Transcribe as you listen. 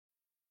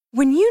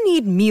When you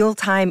need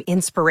mealtime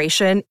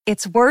inspiration,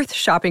 it's worth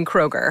shopping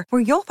Kroger,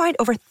 where you'll find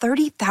over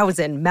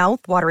 30,000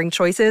 mouth-watering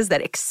choices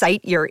that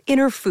excite your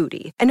inner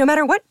foodie. And no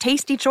matter what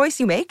tasty choice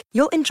you make,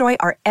 you'll enjoy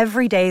our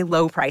everyday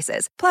low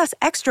prices, plus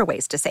extra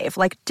ways to save,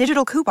 like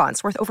digital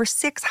coupons worth over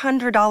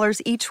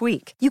 $600 each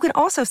week. You can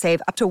also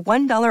save up to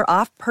 $1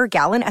 off per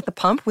gallon at the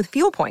pump with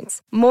fuel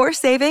points. More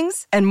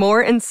savings and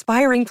more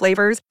inspiring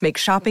flavors make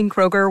shopping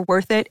Kroger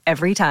worth it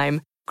every time.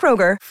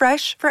 Kroger,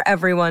 fresh for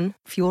everyone.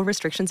 Fuel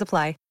restrictions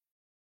apply.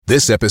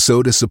 This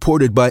episode is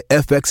supported by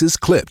FX's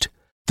Clipped,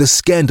 the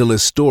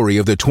scandalous story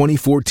of the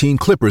 2014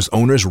 Clippers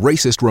owner's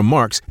racist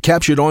remarks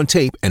captured on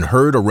tape and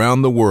heard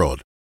around the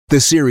world. The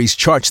series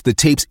charts the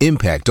tape's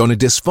impact on a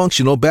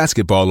dysfunctional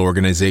basketball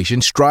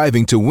organization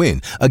striving to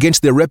win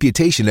against their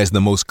reputation as the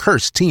most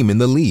cursed team in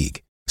the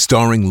league.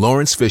 Starring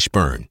Lawrence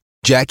Fishburne,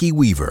 Jackie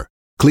Weaver,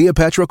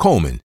 Cleopatra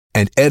Coleman,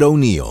 and Ed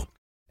O'Neill.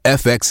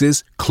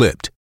 FX's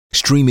Clipped,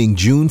 streaming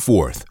June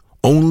 4th,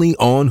 only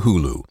on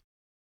Hulu.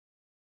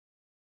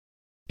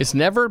 It's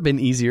never been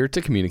easier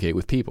to communicate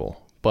with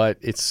people, but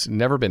it's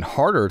never been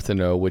harder to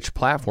know which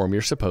platform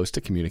you're supposed to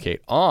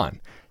communicate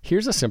on.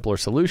 Here's a simpler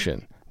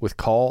solution. With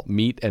call,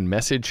 meet, and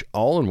message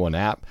all in one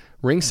app,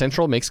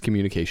 RingCentral makes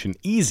communication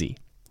easy.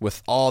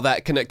 With all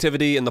that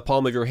connectivity in the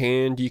palm of your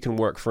hand, you can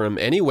work from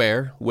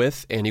anywhere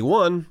with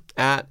anyone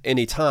at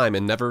any time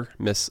and never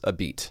miss a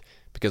beat.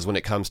 Because when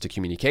it comes to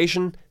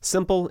communication,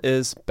 simple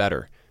is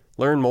better.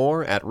 Learn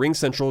more at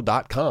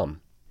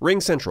ringcentral.com.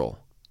 RingCentral.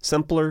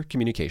 Simpler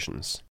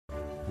communications.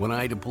 When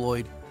I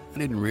deployed, I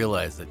didn't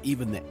realize that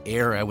even the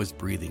air I was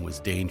breathing was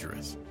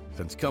dangerous.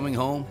 Since coming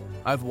home,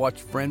 I've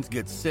watched friends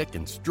get sick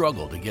and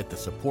struggle to get the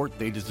support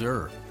they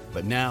deserve.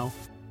 But now,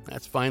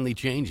 that's finally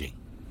changing.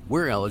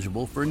 We're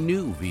eligible for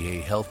new VA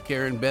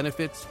healthcare and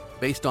benefits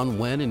based on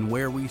when and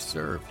where we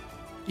served.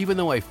 Even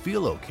though I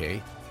feel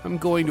okay, I'm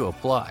going to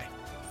apply.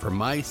 For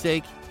my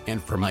sake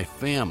and for my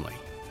family.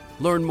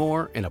 Learn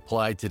more and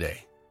apply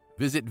today.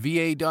 Visit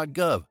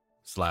va.gov/PACT.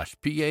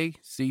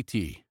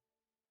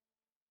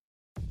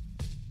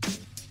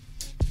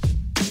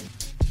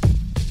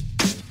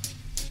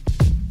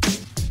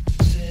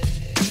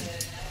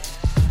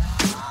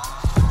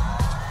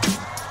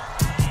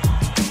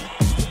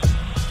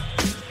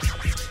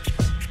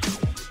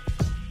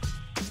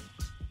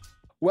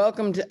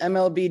 Welcome to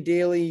MLB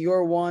Daily,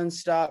 your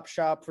one-stop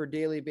shop for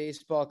daily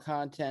baseball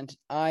content.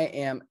 I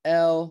am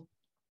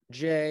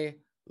LJ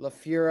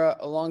LaFura.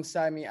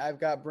 Alongside me, I've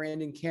got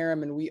Brandon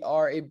Karam, and we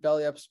are a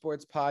Belly Up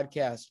Sports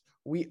podcast.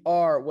 We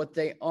are what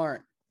they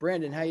aren't.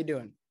 Brandon, how you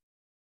doing?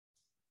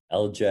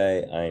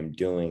 LJ, I'm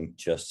doing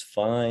just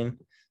fine.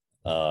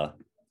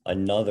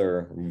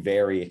 Another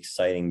very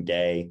exciting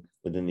day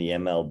within the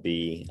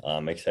MLB.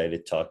 I'm excited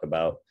to talk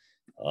about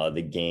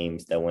the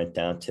games that went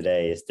down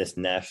today. Is this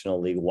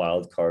National League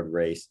wildcard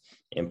race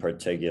in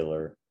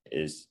particular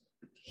is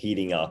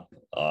heating up,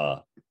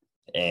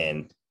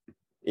 and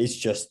it's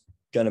just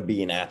going to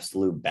be an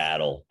absolute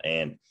battle.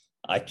 And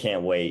I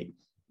can't wait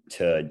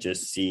to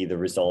just see the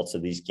results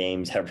of these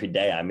games every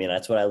day. I mean,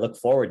 that's what I look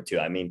forward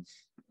to. I mean,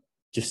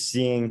 just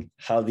seeing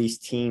how these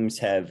teams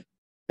have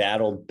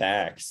battled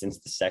back since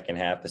the second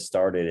half has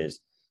started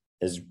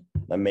is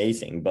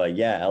amazing. But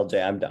yeah,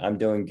 LJ, I'm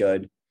doing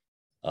good.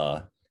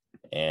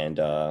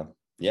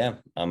 Yeah,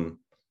 I'm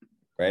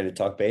ready to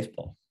talk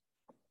baseball.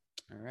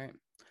 All right.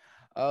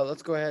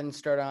 Let's go ahead and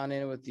start on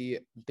in with the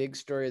big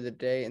story of the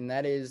day, and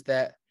that is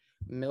that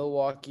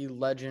Milwaukee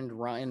legend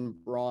Ryan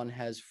Braun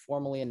has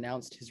formally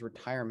announced his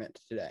retirement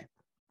today.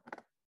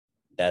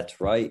 That's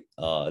right.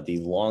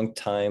 The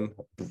longtime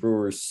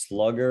Brewers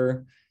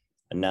slugger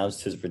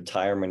announced his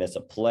retirement as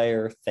a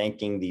player,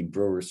 thanking the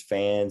Brewers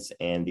fans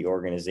and the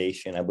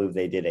organization. I believe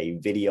they did a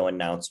video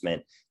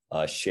announcement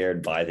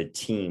shared by the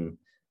team.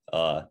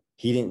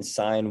 He didn't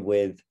sign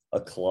with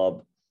a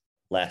club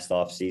last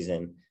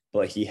offseason,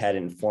 but he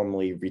hadn't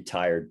formally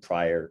retired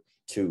prior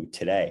to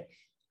today.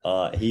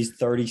 He's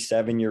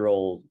 37 years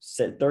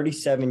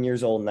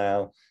old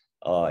now.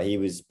 He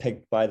was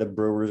picked by the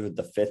Brewers with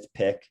the 5th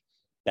pick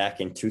back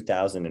in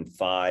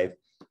 2005.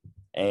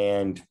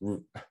 And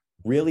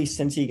really,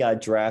 since he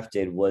got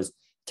drafted, was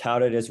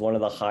touted as one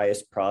of the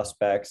highest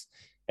prospects.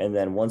 And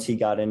then once he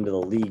got into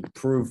the league,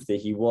 proved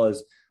that he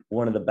was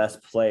one of the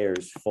best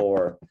players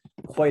for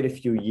quite a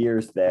few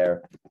years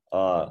there.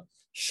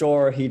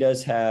 Sure, he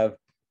does have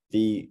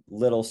the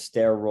little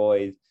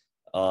steroid,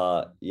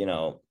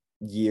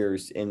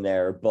 years in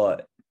there,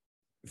 but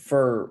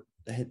for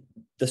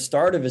the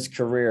start of his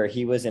career,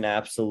 he was an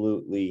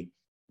absolutely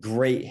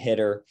great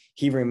hitter.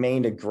 He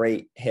remained a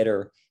great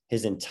hitter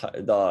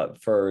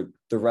for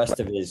the rest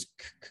of his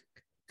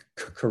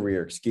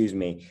career,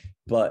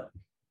 But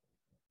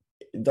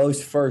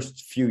those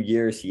first few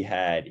years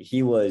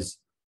he was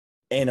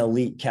an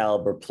elite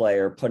caliber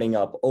player, putting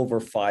up over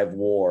 5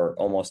 WAR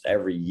almost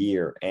every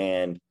year.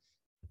 And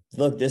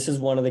look, this is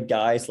one of the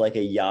guys like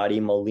a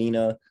Yadi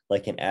Molina,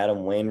 like an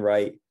Adam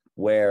Wainwright,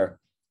 where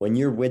when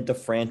you're with the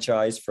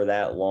franchise for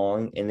that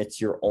long and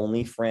it's your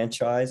only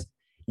franchise,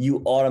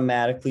 you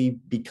automatically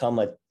become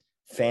a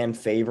fan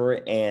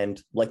favorite. And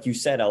like you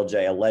said,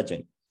 LJ, a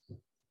legend.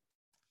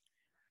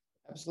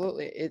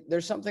 Absolutely.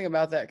 There's something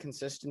about that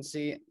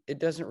consistency. It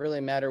doesn't really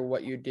matter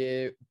what you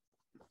do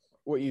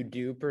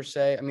per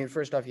se. I mean,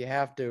 first off, you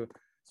have to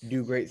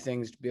do great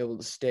things to be able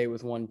to stay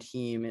with one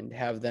team and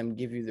have them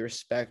give you the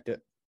respect,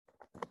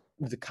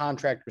 the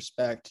contract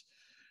respect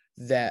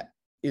that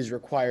is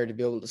required to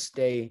be able to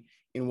stay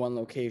in one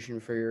location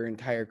for your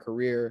entire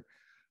career.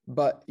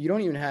 But you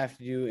don't even have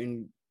to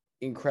do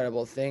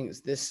incredible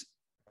things. This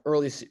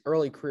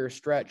early career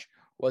stretch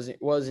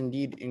was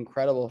indeed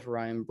incredible for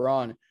Ryan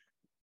Braun,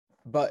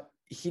 but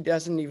he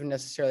doesn't even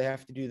necessarily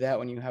have to do that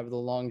when you have the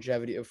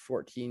longevity of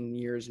 14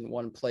 years in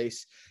one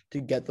place to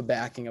get the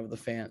backing of the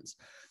fans.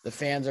 The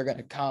fans are going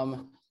to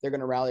come, they're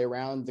going to rally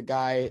around the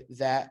guy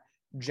that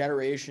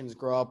generations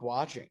grow up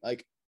watching.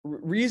 Like,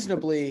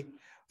 reasonably,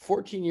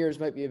 14 years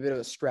might be a bit of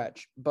a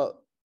stretch, but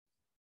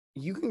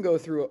you can go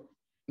through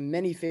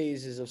many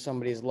phases of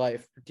somebody's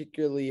life,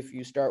 particularly if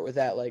you start with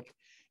that like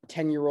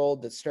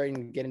 10-year-old that's starting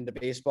to get into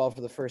baseball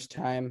for the first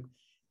time.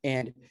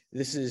 And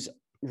this is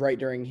right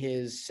during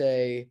his,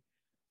 say,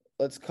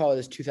 let's call it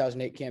his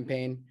 2008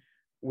 campaign,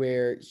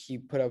 where he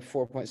put up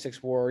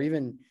 4.6 WAR, or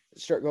even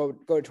go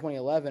to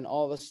 2011.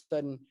 All of a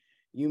sudden,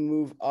 you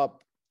move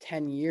up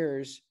 10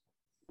 years.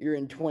 You're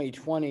in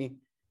 2020.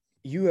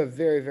 You have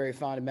very, very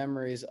fond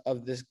memories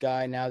of this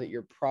guy now that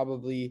you're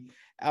probably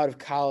out of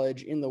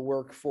college, in the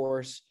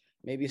workforce,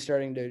 maybe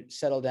starting to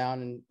settle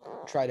down and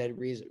try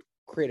to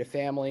create a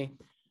family.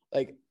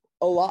 Like,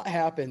 a lot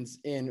happens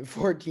in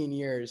 14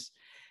 years.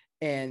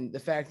 And the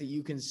fact that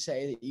you can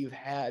say that you've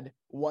had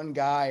one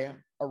guy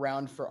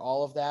around for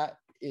all of that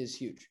is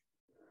huge.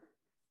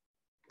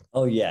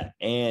 Oh, yeah.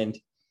 And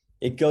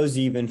it goes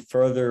even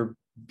further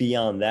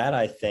beyond that,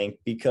 I think,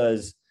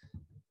 because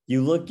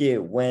you look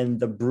at when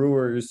the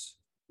Brewers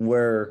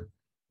were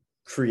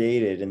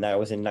created, and that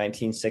was in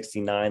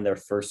 1969. Their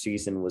first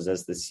season was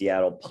as the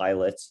Seattle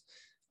Pilots,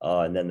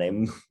 and then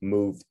they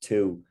moved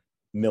to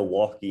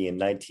Milwaukee in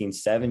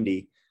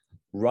 1970.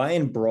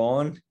 Ryan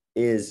Braun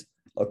is,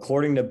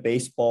 according to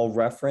Baseball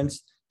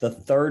Reference, the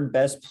third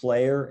best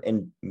player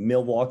in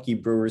Milwaukee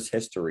Brewers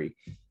history,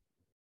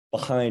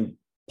 behind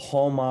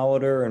Paul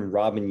Molitor and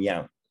Robin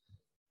Yount.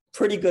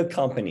 Pretty good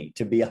company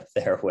to be up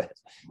there with.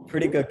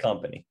 Pretty good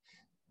company.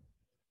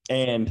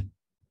 And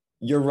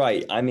you're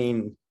right. I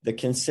mean, the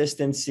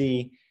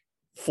consistency,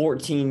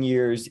 14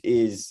 years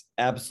is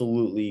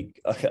absolutely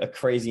a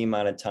crazy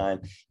amount of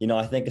time. You know,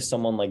 I think of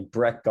someone like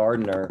Brett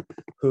Gardner,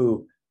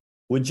 who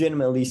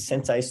legitimately,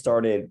 since I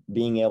started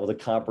being able to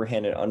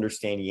comprehend and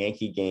understand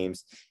Yankee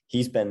games,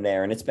 he's been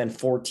there. And it's been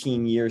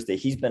 14 years that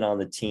he's been on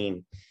the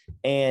team.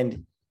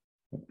 And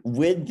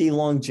with the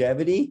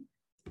longevity,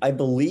 I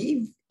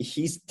believe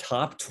he's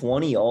top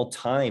 20 all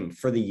time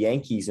for the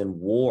Yankees in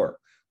WAR,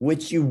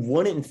 which you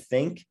wouldn't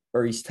think,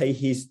 or he's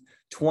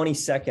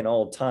 22nd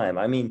all time.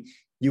 I mean,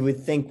 you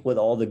would think with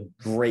all the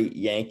great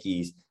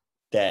Yankees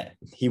that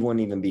he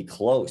wouldn't even be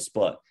close.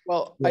 But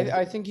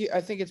I think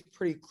it's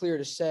pretty clear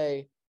to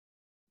say.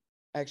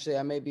 Actually,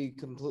 I may be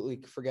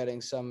completely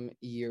forgetting some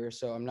year,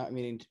 so I'm not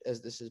meaning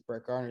as this is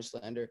Brett Gardner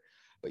slander,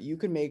 but you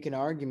could make an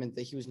argument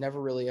that he was never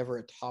really ever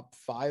a top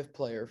 5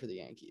 player for the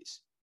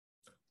Yankees,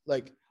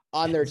 like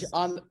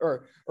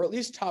or at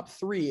least top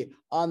 3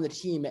 on the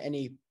team at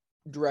any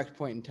direct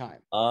point in time.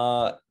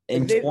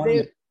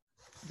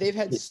 They've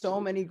had so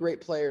many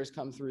great players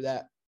come through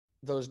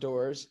those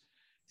doors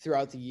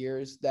throughout the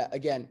years that,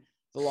 again,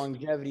 the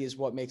longevity is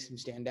what makes him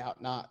stand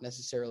out, not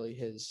necessarily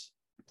his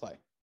play.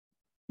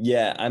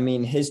 Yeah, I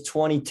mean, his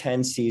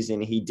 2010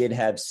 season, he did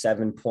have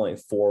 7.4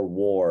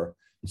 WAR.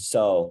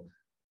 So,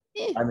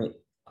 I mean,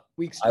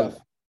 weak stuff.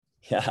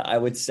 I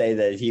would say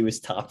that he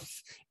was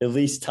at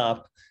least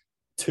top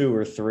 2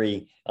 or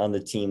 3 on the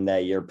team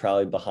that year,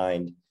 probably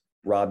behind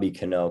Robbie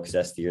Cano, because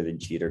that's the year that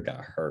Jeter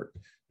got hurt.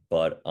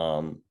 But,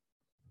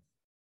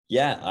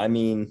 yeah, I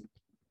mean,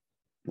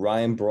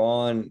 Ryan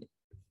Braun,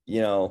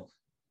 you know,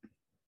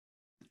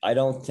 I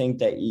don't think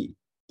that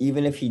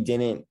even if he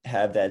didn't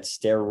have that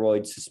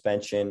steroid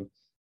suspension,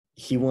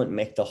 he wouldn't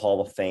make the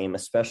Hall of Fame,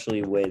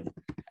 especially with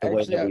the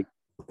way that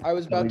I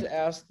was about to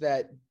ask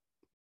that.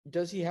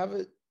 Does he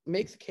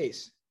make the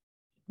case?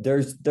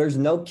 There's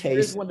no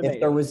case.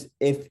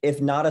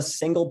 If not a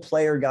single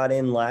player got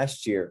in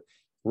last year,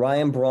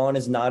 Ryan Braun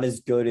is not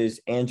as good as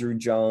Andrew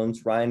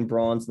Jones. Ryan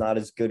Braun's not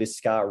as good as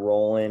Scott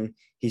Rowland.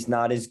 He's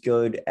not as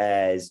good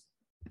as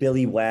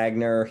Billy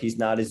Wagner. He's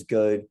not as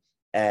good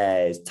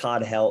as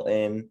Todd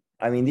Helton.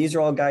 I mean, these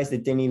are all guys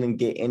that didn't even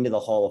get into the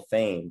Hall of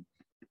Fame.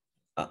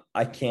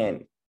 I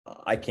can't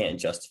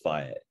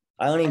justify it.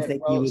 I don't even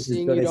think he was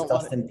as good as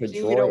Dustin Pedroia.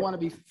 You don't want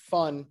to be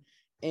fun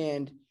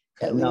and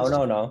at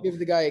least give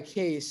the guy a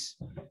case,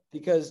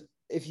 because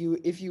if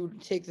you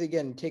take the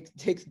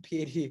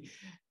PAD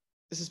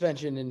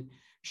suspension and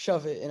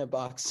shove it in a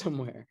box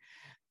somewhere,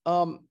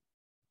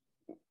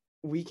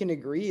 we can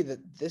agree that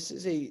this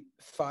is a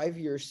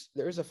 5-year.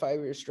 There's a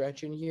 5-year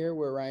stretch in here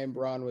where Ryan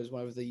Braun was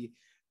one of the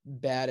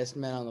baddest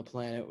men on the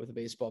planet with a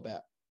baseball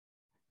bat.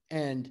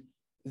 And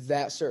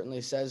that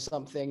certainly says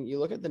something. You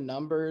look at the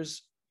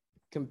numbers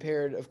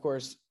compared, of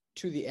course,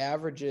 to the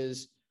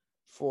averages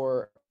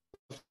for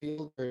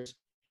fielders,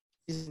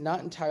 he's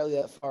not entirely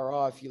that far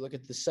off. You look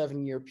at the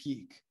 7-year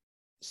peak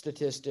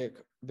statistic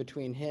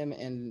between him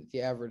and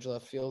the average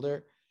left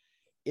fielder,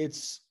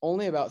 it's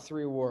only about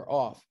 3 WAR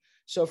off.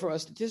 So from a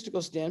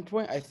statistical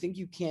standpoint, I think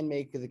you can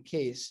make the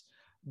case,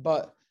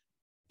 but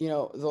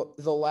the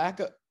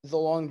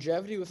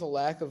longevity with a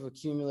lack of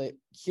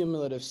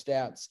cumulative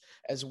stats,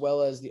 as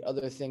well as the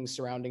other things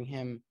surrounding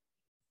him,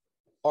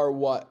 are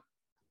what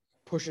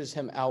pushes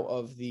him out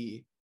of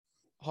the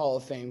Hall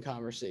of Fame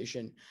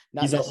conversation.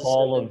 He's a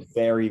Hall of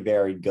very,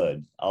 very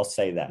good. I'll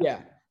say that.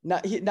 Yeah.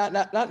 Not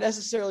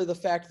necessarily the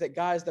fact that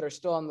guys that are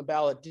still on the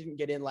ballot didn't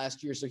get in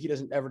last year, so he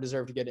doesn't ever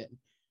deserve to get in.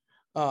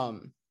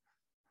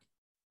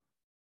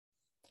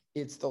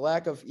 It's the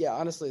lack of,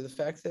 honestly, the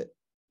fact that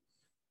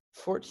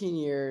 14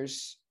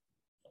 years,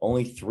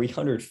 only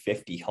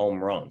 350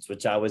 home runs,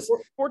 which I was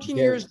 14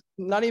 years,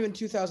 not even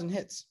 2,000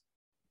 hits.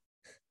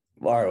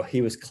 Wow,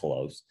 he was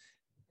close.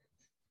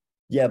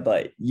 Yeah,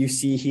 but you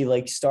see,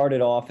 he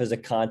started off as a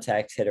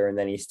contact hitter, and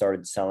then he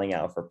started selling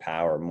out for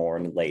power more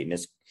late in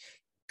his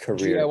career.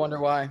 Gee, I wonder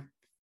why.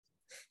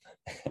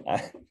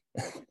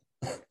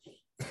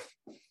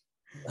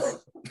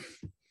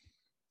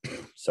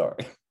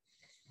 Sorry,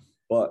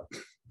 but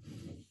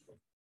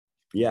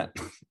yeah,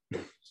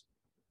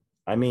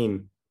 I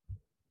mean,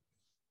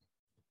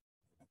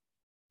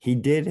 he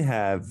did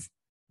have,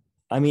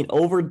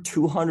 over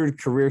 200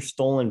 career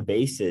stolen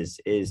bases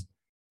is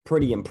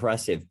pretty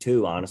impressive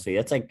too, honestly.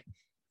 That's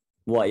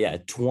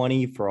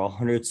 20 for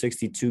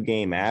 162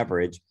 game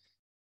average.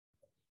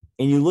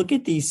 And you look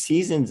at these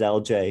seasons,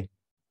 LJ.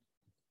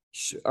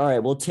 All right,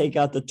 we'll take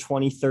out the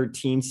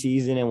 2013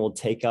 season and we'll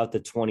take out the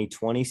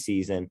 2020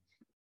 season.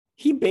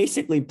 He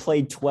basically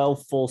played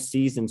 12 full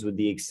seasons with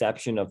the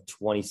exception of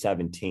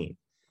 2017.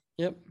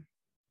 Yep.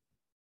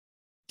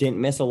 Didn't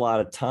miss a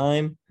lot of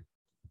time.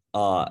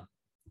 And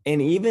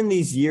even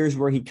these years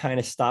where he kind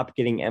of stopped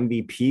getting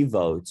MVP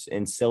votes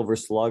and Silver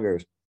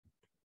Sluggers,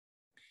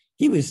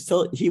 he was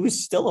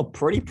still a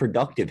pretty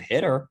productive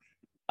hitter.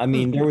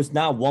 There was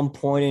not one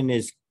point in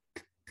his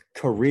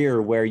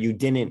career where you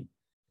didn't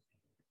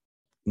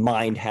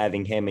mind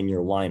having him in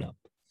your lineup.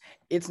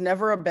 It's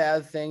never a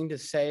bad thing to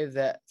say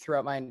that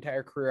throughout my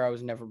entire career, I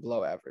was never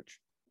below average.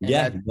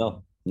 And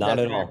no, not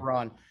at all.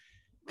 Run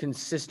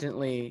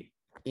consistently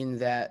in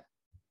that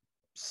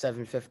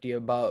 750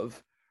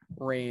 above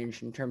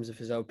range in terms of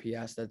his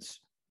OPS.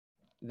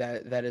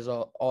 That is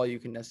all you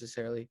can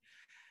necessarily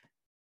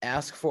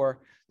ask for.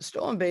 The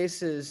stolen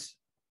bases,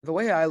 the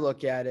way I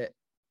look at it,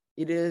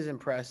 it is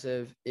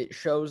impressive. It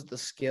shows the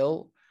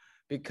skill,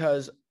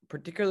 because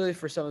particularly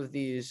for some of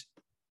these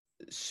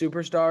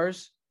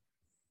superstars,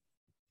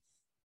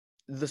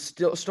 the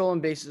stolen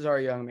bases are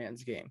a young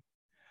man's game.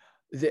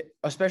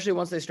 Especially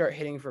once they start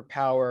hitting for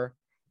power,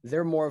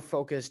 they're more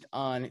focused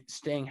on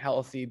staying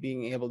healthy,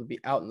 being able to be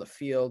out in the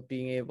field,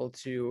 being able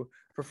to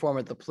perform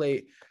at the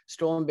plate.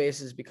 Stolen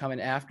bases become an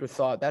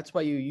afterthought. That's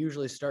why you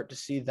usually start to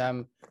see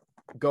them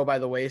go by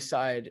the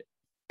wayside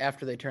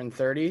after they turn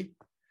 30.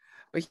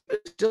 But he was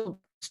still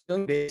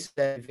stealing bases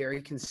at a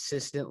very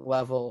consistent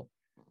level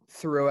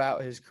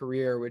throughout his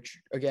career,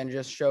 which again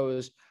just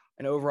shows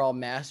an overall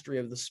mastery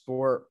of the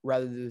sport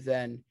rather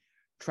than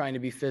trying to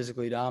be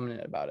physically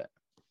dominant about it.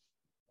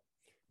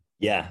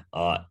 Yeah,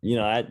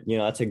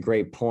 that's a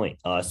great point,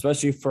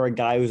 especially for a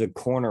guy who's a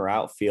corner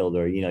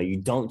outfielder. You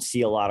don't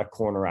see a lot of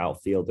corner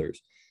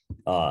outfielders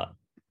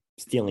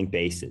stealing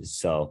bases.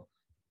 So,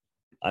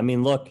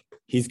 look,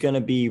 he's going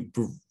to be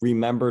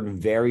remembered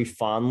very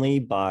fondly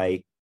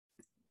by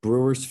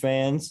Brewers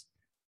fans.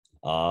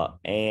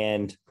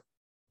 And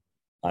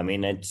I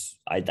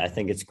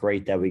think it's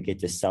great that we get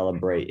to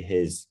celebrate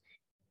his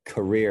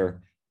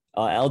career.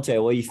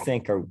 LJ, what do you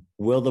think?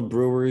 Will the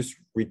Brewers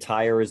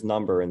retire his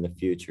number in the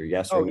future?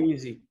 Yes or no?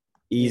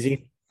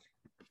 Easy.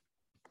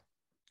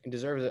 He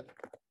deserves it.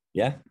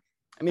 Yeah.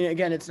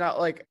 Again, it's not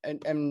like,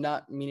 and I'm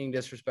not meaning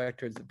disrespect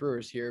towards the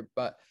Brewers here,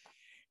 but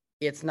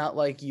it's not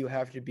like you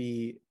have to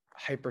be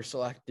hyper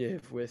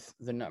selective with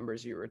the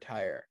numbers you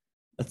retire.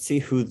 Let's see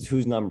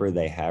whose number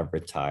they have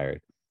retired.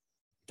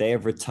 They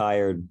have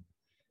retired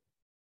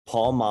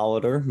Paul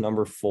Molitor,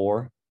 number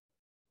 4,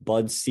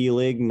 Bud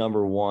Selig,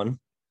 number 1,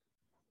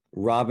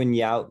 Robin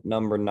Yount,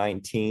 number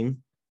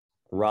 19,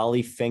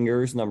 Raleigh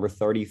Fingers, number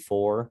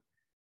 34,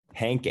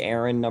 Hank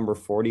Aaron, number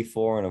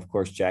 44, and of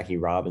course, Jackie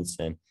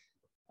Robinson.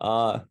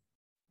 If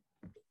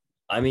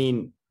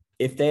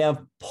they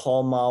have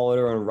Paul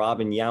Molitor and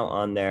Robin Yount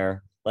on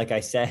there, like I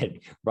said,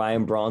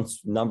 Ryan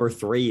Braun's number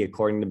 3,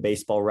 according to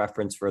Baseball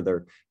Reference, for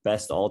their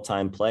best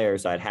all-time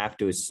players, I'd have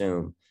to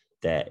assume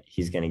that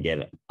he's going to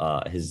get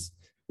his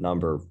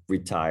number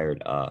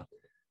retired.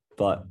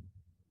 But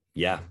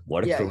yeah,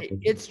 what a career.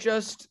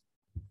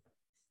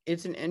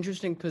 It's an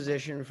interesting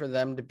position for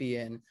them to be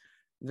in.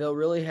 They'll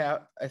really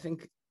have, I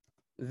think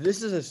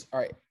this is all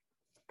right.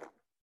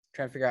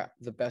 Trying to figure out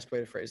the best way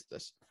to phrase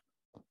this.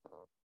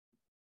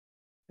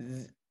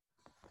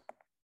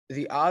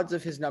 The odds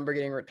of his number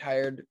getting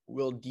retired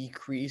will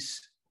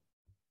decrease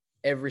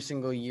every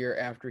single year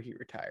after he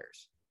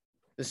retires.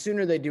 The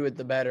sooner they do it,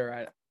 the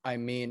better. I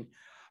mean,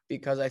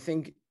 because I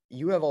think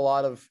you have a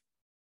lot of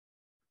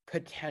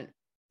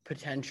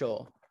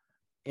potential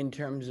in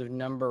terms of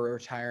number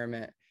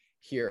retirement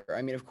here.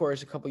 I mean, of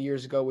course, a couple of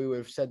years ago, we would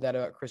have said that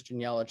about Christian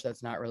Yelich.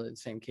 That's not really the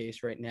same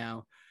case right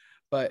now.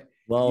 But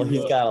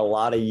he's got a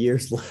lot of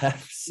years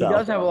left. So. He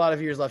does have a lot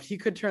of years left. He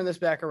could turn this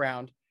back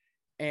around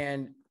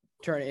and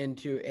turn it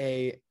into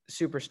a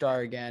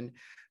superstar again.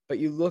 But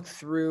you look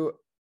through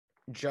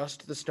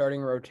just the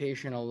starting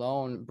rotation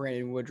alone,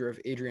 Brandon Woodruff,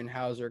 Adrian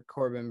Hauser,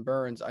 Corbin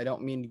Burns. I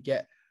don't mean to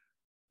get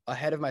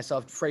ahead of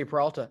myself. Freddie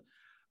Peralta.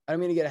 I don't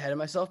mean to get ahead of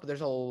myself, but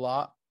there's a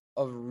lot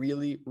of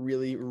really,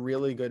 really,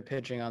 really good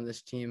pitching on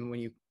this team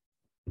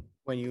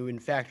when you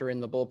factor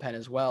in the bullpen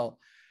as well,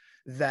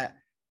 that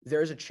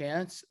there's a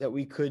chance that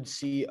we could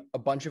see a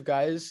bunch of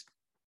guys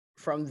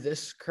from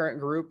this current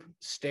group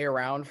stay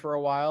around for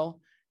a while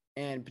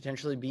and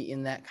potentially be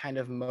in that kind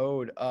of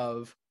mode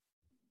of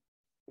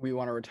we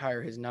want to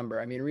retire his number.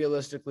 I mean,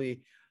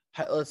 realistically,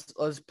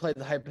 let's play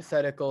the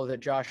hypothetical that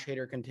Josh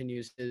Hader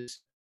continues his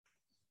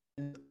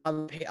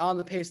on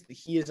the pace that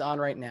he is on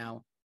right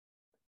now.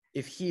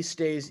 If he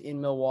stays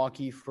in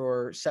Milwaukee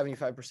for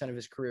 75% of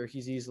his career,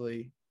 he's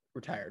easily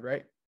retired,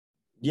 right?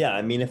 Yeah,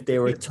 I mean, if they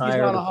retire,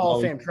 he's on a Hall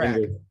of Fame track.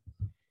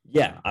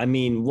 Yeah, I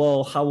mean,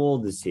 well, how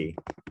old is he?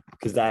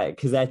 Because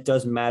that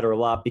does matter a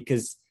lot,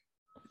 because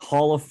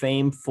Hall of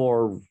Fame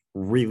for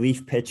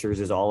relief pitchers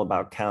is all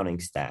about counting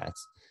stats.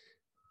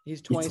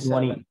 He's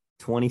 27.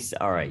 20.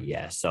 All right,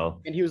 yeah.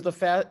 So, and he was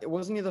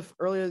wasn't he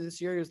earlier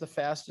this year? He was the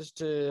fastest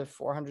to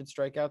 400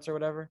 strikeouts or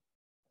whatever.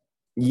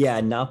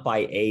 Yeah, not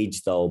by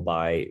age though,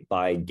 by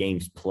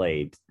games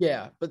played.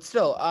 Yeah, but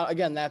still,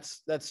 again,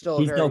 that's still.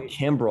 He's no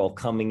Kimbrel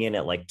coming in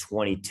at like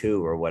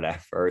 22 or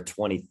whatever, or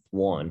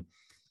 21.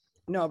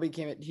 No, but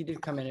he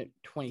did come in at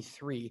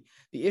 23.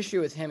 The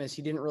issue with him is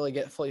he didn't really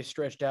get fully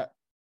stretched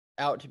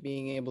out to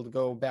being able to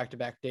go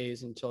back-to-back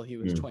days until he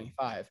was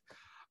 25.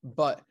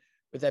 But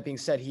with that being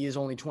said, he is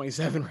only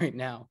 27 right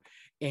now,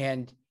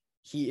 and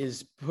he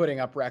is putting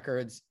up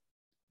records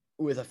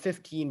with a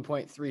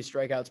 15.3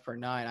 strikeouts per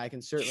nine. I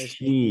can certainly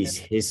see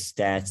his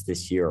stats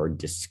this year are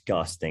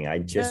disgusting.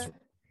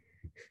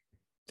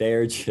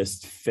 They're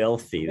just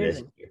filthy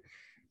this year.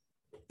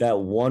 That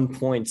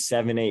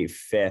 1.78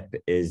 FIP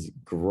is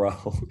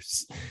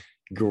gross.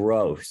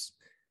 Gross.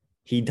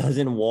 He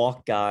doesn't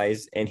walk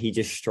guys, and he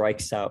just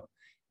strikes out.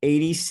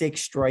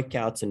 86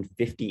 strikeouts in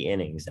 50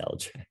 innings,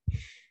 LJ.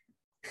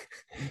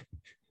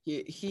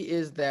 He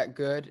is that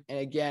good. And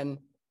again,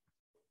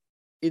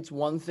 it's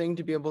one thing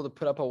to be able to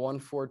put up a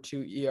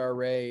 1.42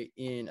 ERA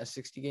in a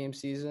 60-game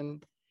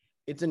season.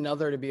 It's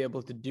another to be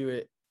able to do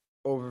it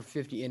over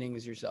 50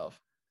 innings yourself.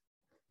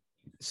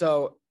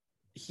 So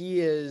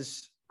he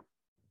looks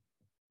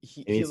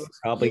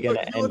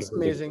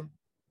amazing.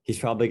 He's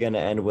probably going to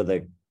end with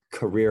a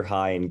career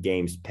high in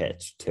games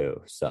pitched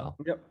too. So,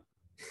 yep.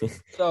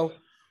 So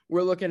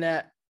we're looking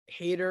at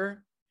Hader,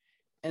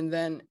 and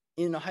then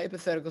in a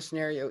hypothetical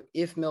scenario,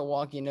 if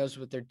Milwaukee knows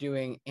what they're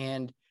doing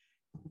and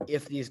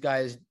if these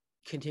guys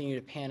continue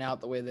to pan out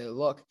the way they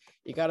look,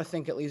 you got to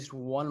think at least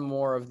one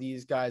more of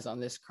these guys on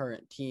this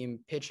current team,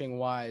 pitching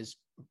wise,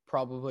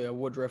 probably a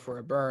Woodruff or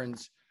a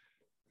Burns,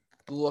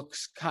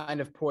 looks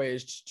kind of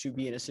poised to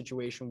be in a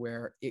situation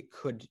where it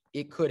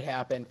could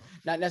happen.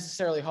 Not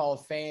necessarily Hall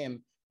of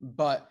Fame,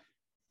 but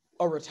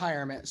a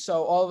retirement.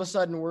 So all of a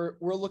sudden we're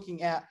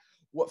looking at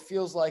what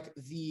feels like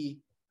the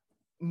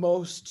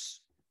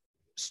most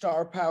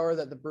star power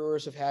that the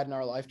Brewers have had in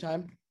our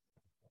lifetime.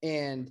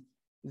 And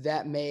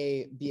that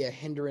may be a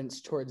hindrance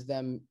towards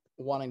them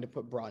wanting to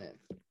put Braun in.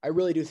 I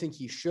really do think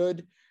he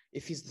should.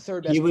 If he's the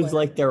third best, he was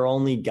like their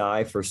only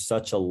guy for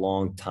such a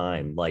long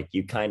time. Like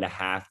you kind of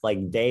have, like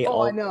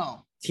I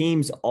know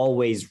teams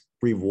always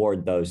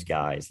reward those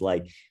guys.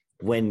 Like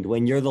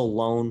when you're the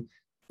lone,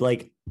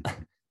 like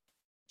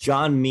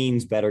John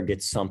Means better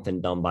get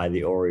something done by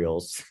the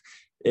Orioles.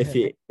 If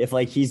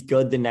he's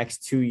good the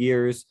next 2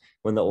 years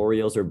when the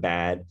Orioles are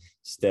bad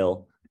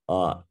still,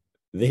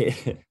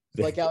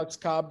 like Alex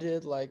Cobb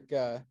did, like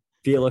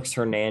Felix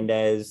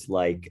Hernandez,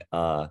 like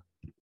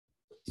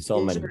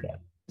so many guys.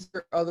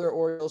 Other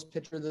Orioles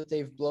pitcher that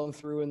they've blown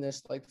through in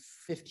this like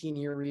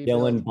 15-year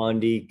rebuild? Dylan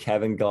Bundy,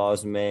 Kevin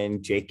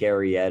Gausman, Jake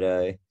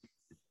Arrieta.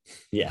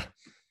 Yeah.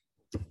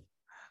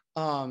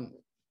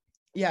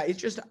 Yeah, it's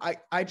just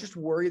I just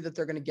worry that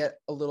they're going to get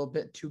a little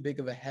bit too big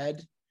of a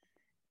head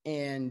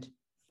and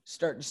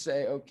start to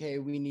say, okay,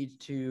 we need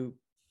to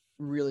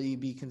really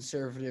be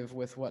conservative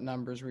with what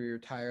numbers we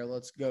retire.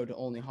 Let's go to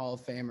only Hall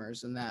of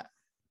Famers, and that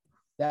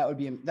would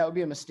be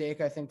a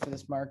mistake, I think, for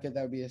this market.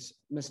 That would be a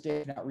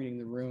mistake not reading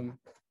the room.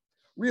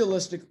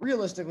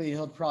 Realistically,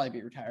 he'll probably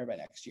be retired by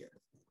next year.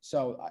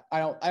 So I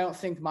don't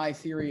think my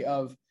theory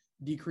of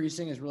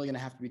decreasing is really going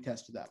to have to be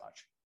tested that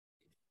much.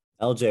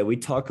 LJ, we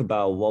talk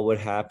about what would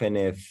happen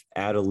if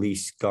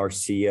Adolis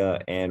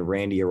Garcia and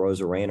Randy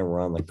Arozarena were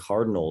on the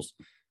Cardinals.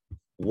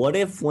 What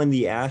if when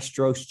the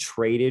Astros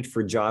traded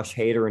for Josh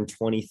Hader in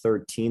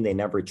 2013, they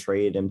never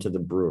traded him to the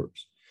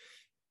Brewers?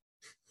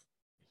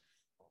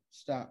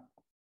 Stop.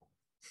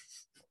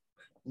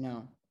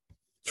 No.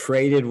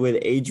 Traded with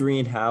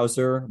Adrian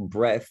Hauser,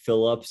 Brett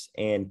Phillips,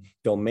 and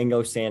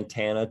Domingo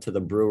Santana to the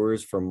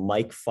Brewers for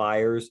Mike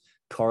Fiers,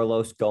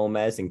 Carlos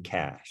Gomez, and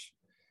cash.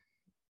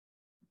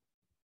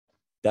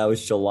 That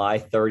was July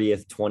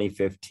 30th,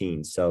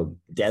 2015. So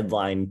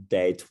deadline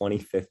day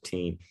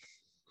 2015.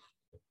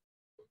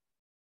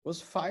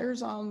 Was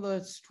Fiers on the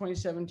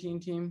 2017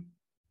 team?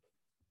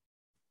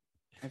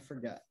 I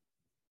forget.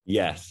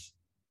 Yes.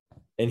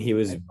 And he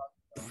was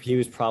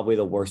probably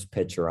the worst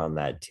pitcher on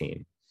that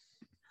team.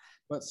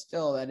 But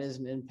still, that is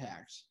an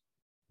impact.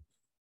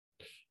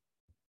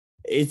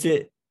 Is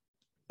the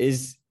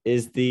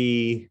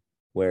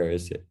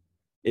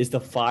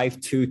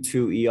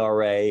 5.22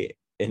 ERA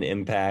an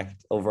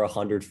impact over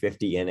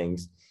 150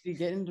 innings? Did he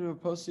get into a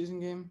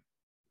postseason game?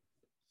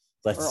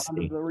 Let's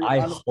see. I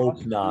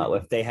hope not.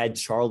 If they had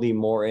Charlie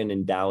Morton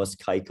and Dallas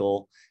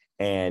Keuchel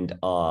and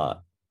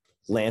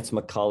Lance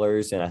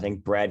McCullers, and I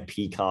think Brad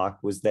Peacock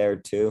was there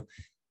too,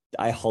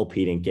 I hope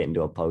he didn't get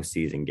into a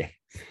postseason game.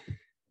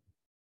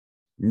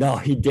 No,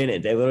 he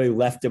didn't. They literally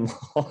left him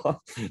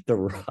off the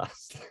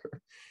roster.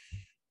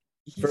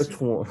 He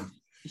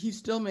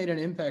still made an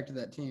impact to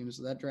that team,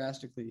 so that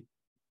drastically.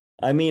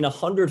 I mean,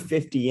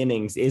 150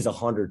 innings is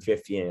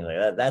 150 innings.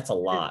 That's a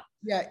lot.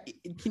 Yeah.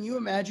 Can you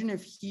imagine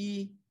if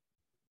he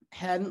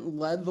hadn't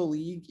led the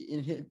league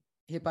in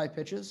hit by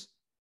pitches?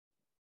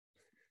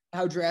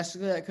 How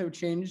drastically that could have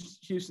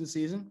changed Houston's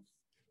season?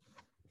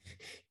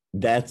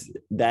 That's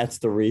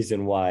the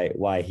reason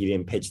why he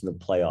didn't pitch in the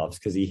playoffs,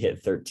 because he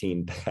hit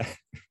 13 back.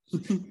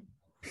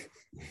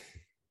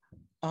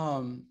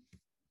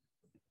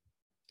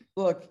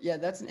 Look, yeah,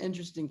 that's an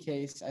interesting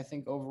case. I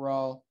think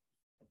overall,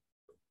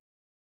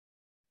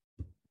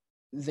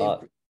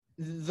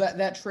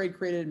 that trade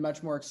created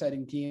much more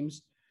exciting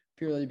teams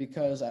purely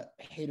because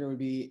Hader would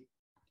be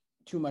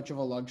too much of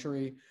a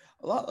luxury,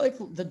 a lot like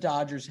the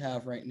Dodgers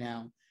have right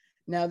now.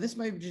 Now, this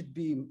might just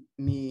be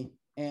me,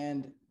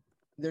 and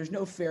there's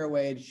no fair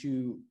way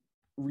to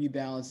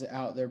rebalance it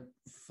out. They're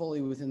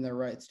fully within their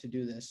rights to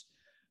do this.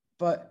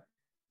 But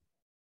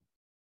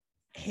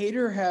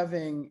Hader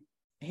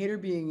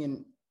being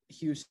in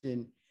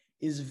Houston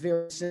is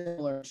very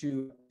similar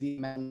to the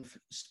amount of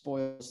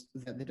spoils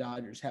that the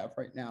Dodgers have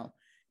right now.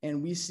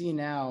 And we see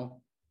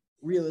now,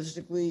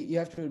 realistically, you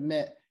have to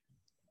admit,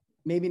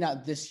 maybe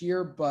not this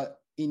year, but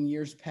in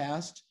years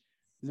past,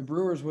 the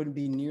Brewers wouldn't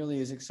be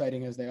nearly as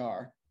exciting as they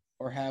are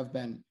or have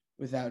been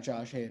without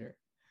Josh Hader.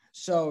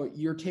 So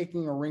you're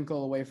taking a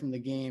wrinkle away from the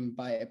game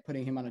by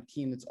putting him on a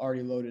team that's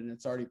already loaded and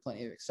it's already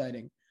plenty of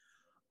exciting.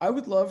 I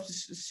would love to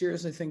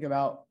seriously think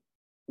about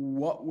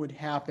what would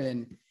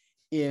happen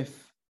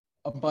if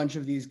a bunch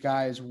of these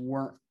guys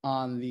weren't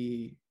on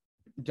the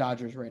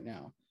Dodgers right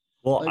now.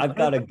 Well, I've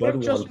got a good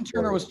one. Justin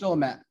Turner was still a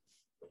Met.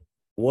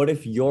 What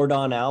if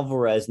Yordan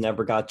Alvarez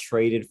never got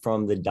traded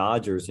from the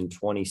Dodgers in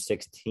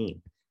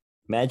 2016?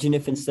 Imagine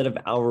if instead of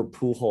Albert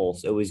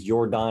Pujols, it was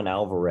Yordan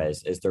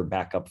Alvarez as their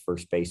backup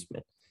first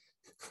baseman.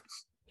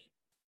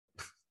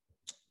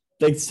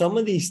 Like some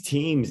of these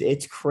teams,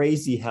 it's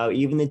crazy how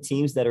even the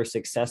teams that are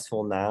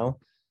successful now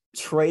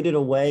traded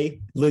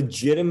away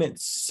legitimate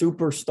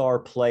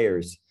superstar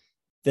players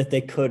that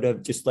they could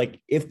have just,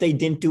 like, if they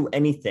didn't do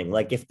anything,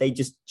 like if they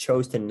just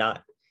chose to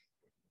not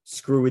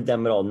screw with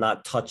them at all,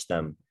 not touch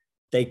them,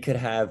 they could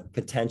have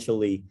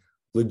potentially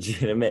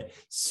legitimate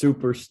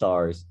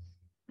superstars.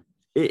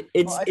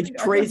 It's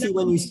crazy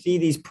when you see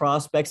these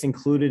prospects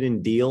included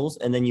in deals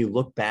and then you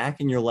look back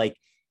and you're like,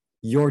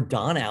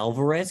 Yordan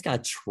Alvarez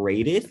got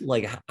traded?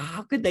 Like,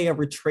 how could they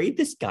ever trade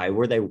this guy?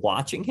 Were they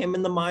watching him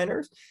in the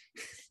minors?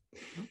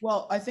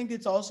 Well, I think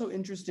it's also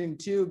interesting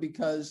too,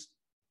 because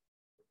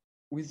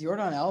with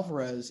Yordan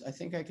Alvarez, I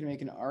think I can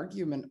make an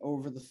argument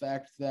over the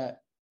fact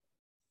that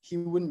he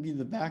wouldn't be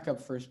the backup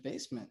first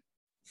baseman.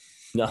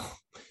 No.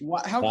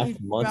 How can he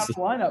be out of the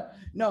lineup?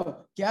 No,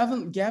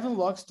 Gavin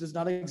Lux does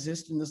not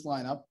exist in this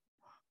lineup.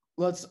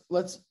 Let's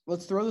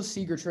throw the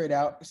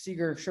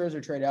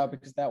Scherzer trade out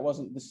because that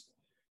wasn't the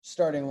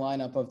starting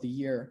lineup of the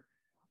year.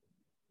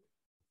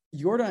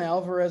 Yordan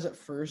Alvarez at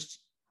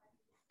first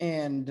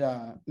and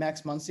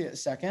Max Muncy at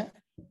second.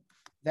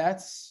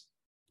 That's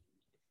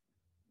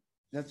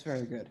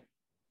very good.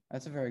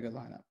 That's a very good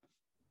lineup.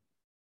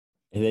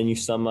 And then you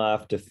somehow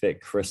have to fit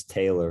Chris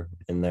Taylor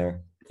in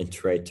there and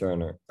Trey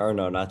Turner. Or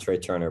no, not Trey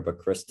Turner, but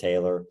Chris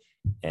Taylor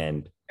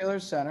and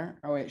Taylor's center.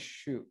 Oh wait,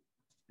 shoot.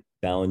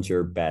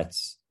 Bellinger,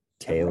 Betts,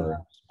 Taylor.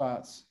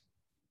 Spots.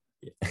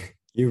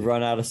 You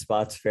run out of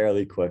spots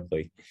fairly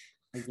quickly.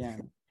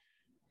 Again.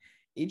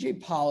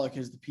 AJ Pollock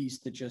is the piece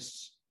that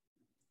just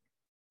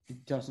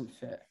doesn't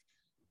fit.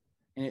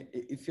 And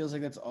it feels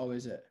like that's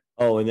always it.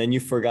 Oh, and then you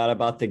forgot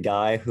about the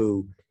guy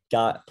who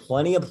got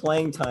plenty of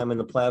playing time in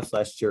the playoffs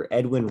last year,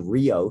 Edwin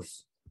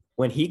Rios.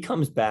 When he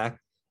comes back,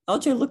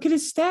 LJ, look at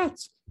his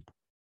stats.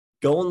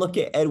 Go and look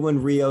at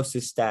Edwin Rios'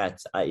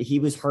 stats. He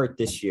was hurt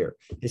this year.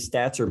 His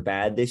stats are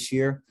bad this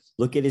year.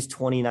 Look at his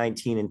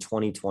 2019 and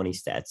 2020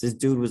 stats. This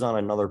dude was on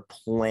another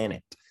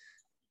planet.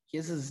 He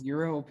has a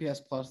 0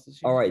 OPS plus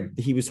this year. All right,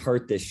 he was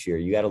hurt this year.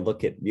 You got to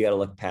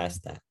look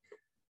past that.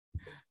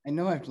 I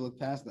know I have to look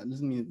past that.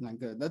 Doesn't mean it's not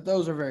good.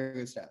 Those are very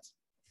good stats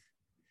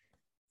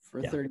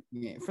for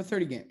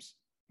 30 games.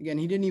 Again,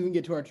 he didn't even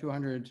get to our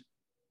 200.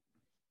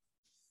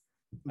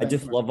 I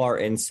just love our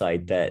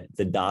insight that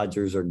the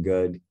Dodgers are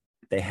good.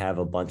 They have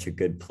a bunch of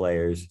good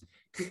players.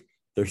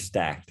 They're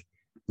stacked.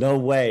 No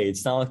way.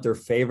 It's not like they're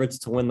favorites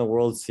to win the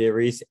World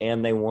Series,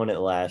 and they won it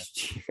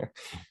last year.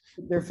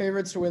 They're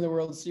favorites to win the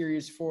World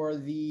Series for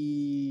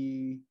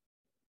the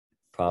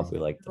probably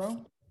like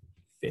the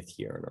 5th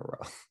year in a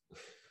row.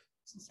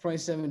 Since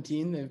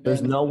 2017.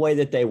 There's no way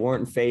that they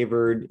weren't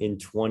favored in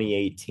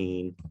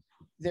 2018.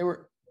 They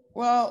were,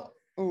 well,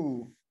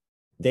 ooh.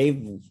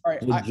 They've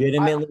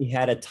legitimately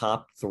had a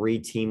top 3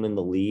 team in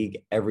the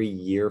league every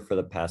year for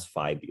the past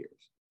 5 years.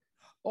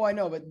 Oh, I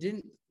know, but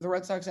didn't the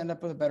Red Sox end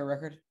up with a better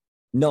record?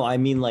 No, I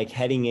mean, like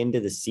heading into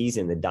the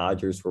season, the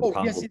Dodgers were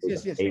probably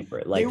the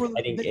favorite. Like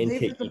heading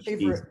into each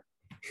season.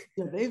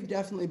 Yeah, they've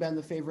definitely been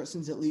the favorite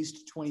since at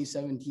least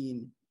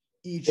 2017.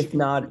 If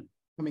not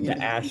the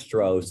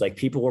Astros, like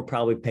people were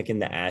probably picking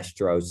the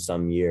Astros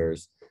some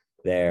years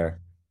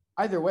there.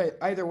 Either way,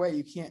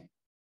 you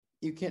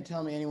can't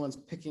tell me anyone's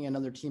picking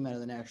another team out of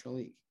the National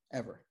League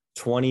ever.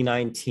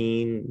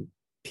 2019,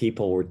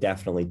 people were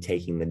definitely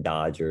taking the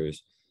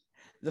Dodgers.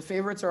 The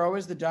favorites are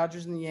always the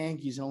Dodgers and the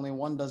Yankees, and only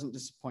one doesn't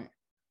disappoint.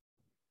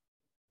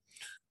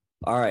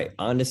 All right,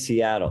 on to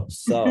Seattle.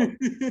 So,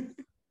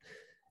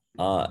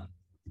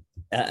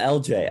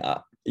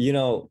 LJ,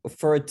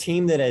 for a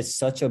team that has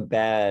such a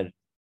bad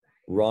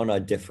run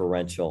on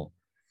differential,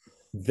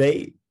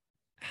 they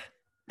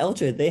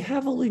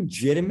have a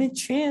legitimate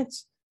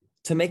chance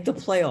to make the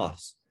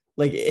playoffs.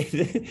 Like,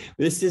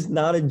 this is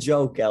not a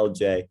joke,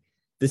 LJ.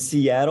 The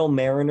Seattle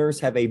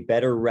Mariners have a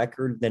better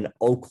record than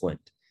Oakland.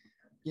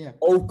 Yeah.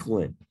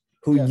 Oakland,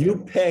 who you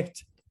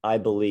picked, I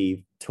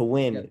believe, to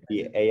win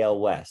the AL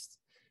West.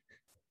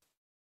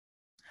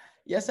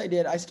 Yes, I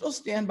did. I still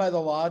stand by the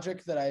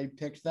logic that I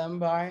picked them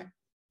by,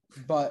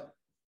 but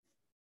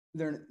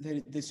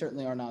they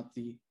certainly are not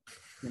the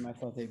team I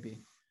thought they'd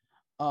be.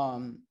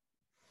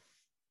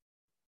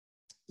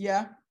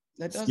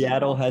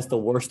 Seattle has the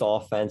worst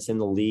offense in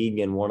the league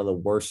and one of the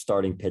worst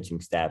starting pitching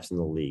staffs in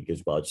the league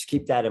as well. Just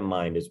keep that in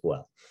mind as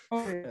well.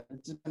 Oh yeah,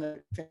 it's been a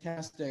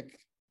fantastic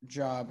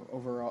job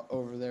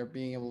over there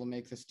being able to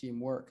make this team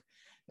work.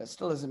 That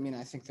still doesn't mean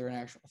I think they're an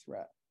actual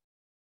threat.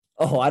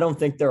 Oh, I don't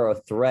think they're a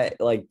threat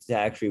like to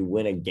actually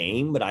win a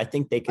game, but I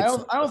think they could.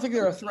 I don't think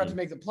they're a threat to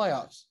make the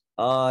playoffs.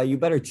 You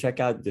better check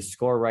out the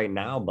score right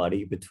now,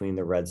 buddy, between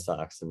the Red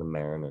Sox and the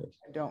Mariners.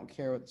 I don't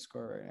care what the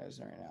score is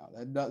right now.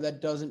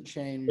 That doesn't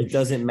change. It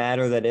doesn't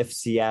matter that if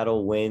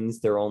Seattle wins,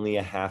 they're only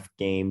a half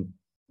game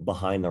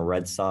behind the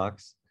Red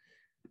Sox,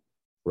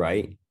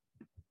 right?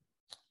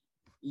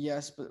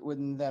 Yes, but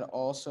wouldn't that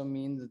also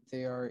mean that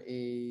they are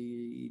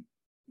a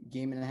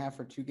game and a half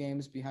or 2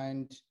 games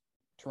behind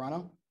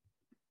Toronto?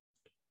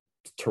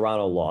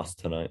 Toronto lost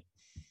tonight.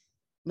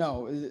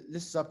 No,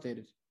 this is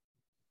updated.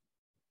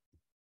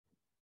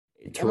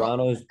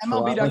 Toronto's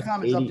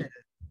MLB.com is updated.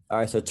 All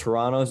right, so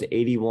Toronto's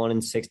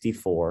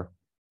 81-64.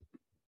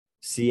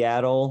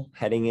 Seattle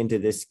heading into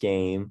this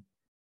game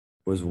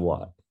was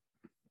what?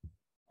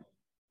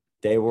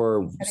 They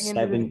were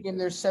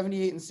they're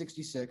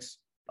 78-66.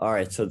 All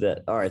right, so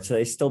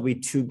they still be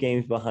 2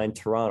 games behind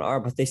Toronto. All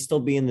right, but they still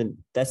be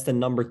that's the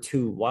number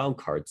 2 wild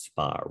card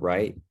spot,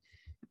 right?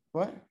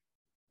 What?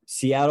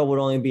 Seattle would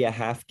only be a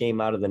half game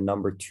out of the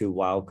number 2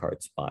 wild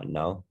card spot,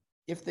 no?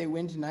 If they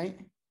win tonight?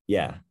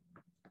 Yeah.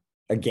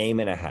 A game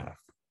and a half.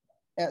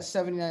 At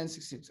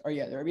 79-66. Oh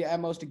yeah, there'll be at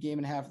most a game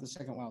and a half of the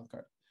second wild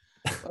card.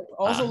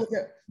 Also look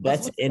at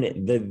that's in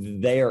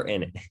it. They are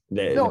in it.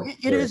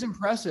 It is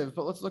impressive,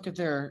 but let's look at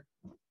their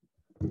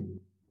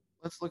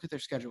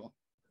schedule.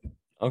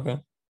 Okay.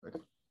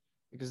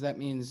 Because that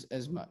means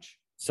as much.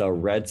 So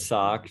Red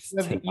Sox.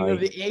 You have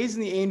the A's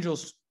and the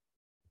Angels.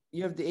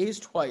 You have the A's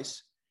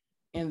twice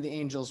and the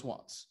Angels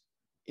once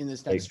in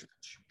this next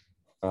stretch.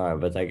 All right,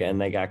 but again,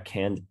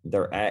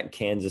 they're at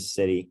Kansas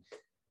City.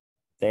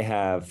 They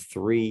have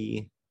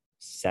 3,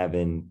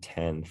 7,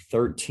 10,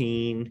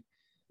 13.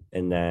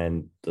 And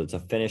then to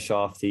finish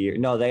off the year.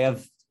 No, they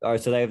have – all right,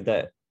 so they have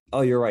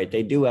you're right.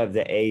 They do have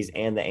the A's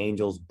and the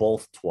Angels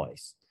both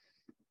twice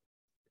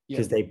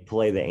because they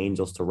play the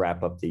Angels to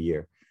wrap up the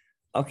year.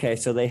 Okay,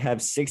 so they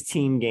have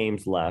 16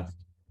 games left.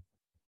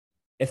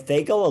 If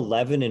they go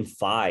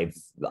 11-5,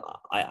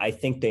 I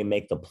think they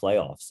make the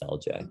playoffs,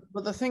 LJ.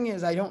 But the thing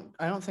is, I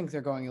don't think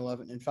they're going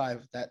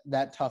 11-5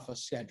 that tough a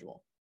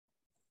schedule.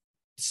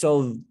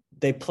 So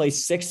they play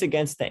 6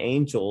 against the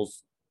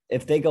Angels.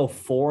 If they go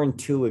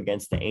 4-2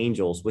 against the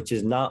Angels, which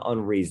is not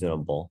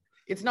unreasonable.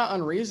 It's not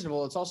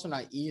unreasonable. It's also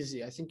not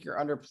easy. I think you're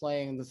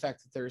underplaying the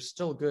fact that there's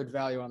still good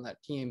value on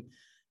that team.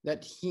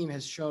 That team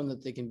has shown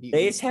that they can beat.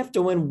 They just have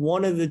to win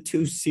one of the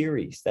 2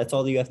 series. That's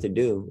all you have to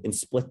do and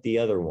split the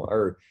other one.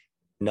 Or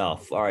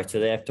no. All right. So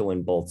they have to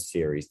win both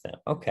series then.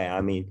 Okay.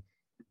 I mean,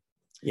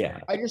 yeah.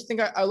 I just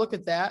think I look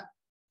at that.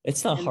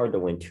 It's not hard to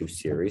win 2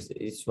 series.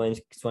 It's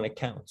when it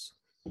counts.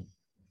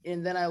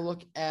 And then I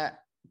look at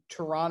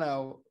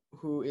Toronto,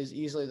 who is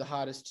easily the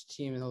hottest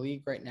team in the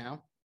league right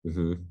now.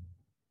 Mm-hmm.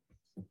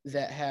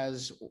 that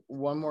has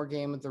one more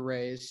game with the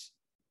Rays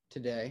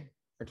today.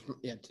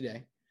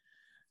 Today.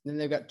 Then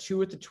they've got 2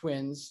 with the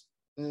Twins.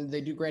 And then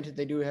they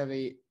do have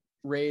a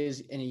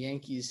Rays and a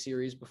Yankees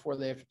series before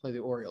they have to play the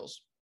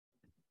Orioles.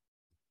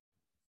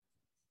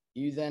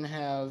 You then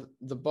have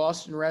the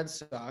Boston Red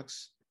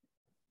Sox.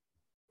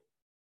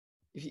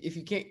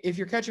 If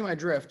you're catching my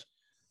drift,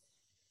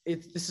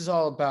 this is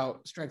all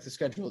about strength of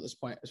schedule at this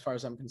point, as far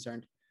as I'm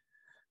concerned.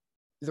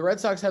 The Red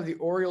Sox have the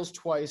Orioles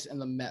twice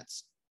and the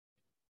Mets.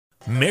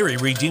 Mary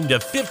redeemed a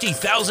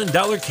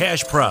 $50,000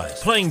 cash prize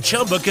playing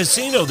Chumba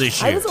Casino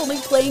this year. I was only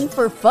playing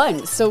for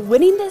fun, so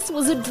winning this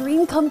was a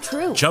dream come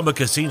true. Chumba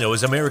Casino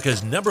is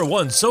America's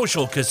 #1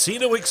 social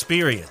casino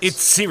experience.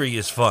 It's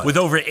serious fun. With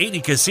over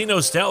 80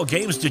 casino-style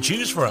games to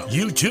choose from,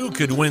 you too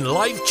could win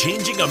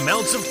life-changing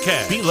amounts of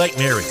cash. Be like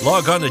Mary.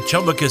 Log on to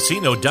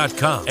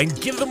ChumbaCasino.com and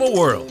give them a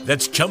whirl.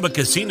 That's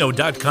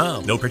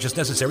ChumbaCasino.com. No purchase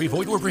necessary.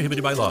 Void where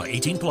prohibited by law.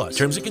 18 plus.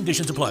 Terms and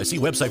conditions apply. See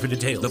website for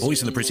details. The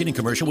voice in the preceding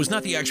commercial was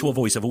not the actual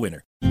voice of a winner.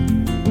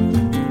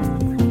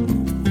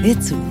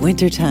 It's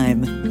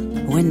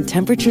wintertime. When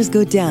temperatures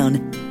go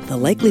down, the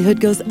likelihood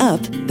goes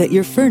up that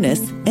your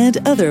furnace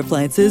and other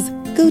appliances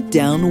go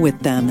down with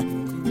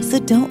them. So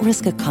don't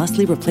risk a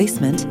costly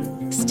replacement.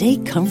 Stay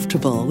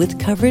comfortable with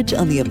coverage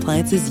on the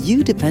appliances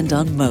you depend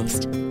on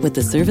most with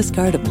the Service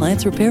Guard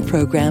Appliance Repair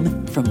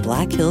Program from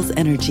Black Hills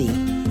Energy.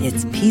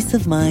 It's peace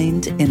of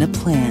mind in a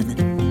plan.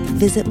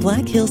 Visit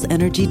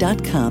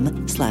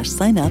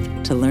blackhillsenergy.com/sign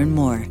up to learn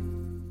more.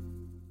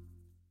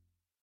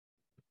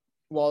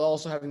 While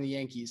also having the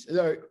Yankees.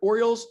 The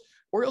Orioles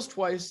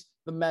twice,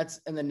 the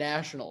Mets, and the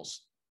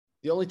Nationals.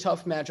 The only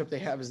tough matchup they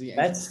have is the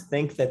Yankees. Mets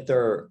think that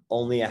they're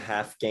only a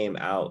half game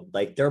out.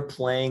 Like, they're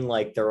playing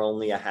like they're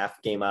only a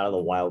half game out of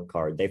the wild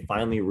card. They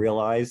finally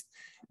realized,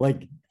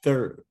 like,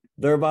 they're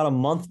about a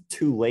month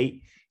too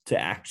late to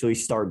actually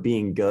start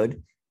being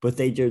good. But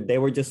they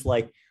were just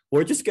like,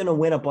 we're just going to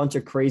win a bunch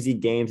of crazy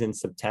games in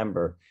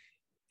September.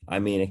 I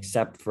mean,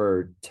 except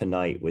for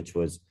tonight, which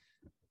was,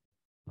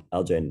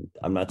 Elgin,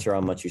 I'm not sure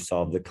how much you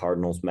saw of the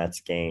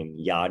Cardinals-Mets game.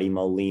 Yadi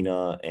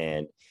Molina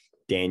and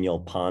Daniel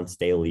Ponce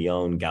de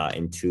Leon got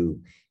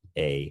into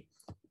a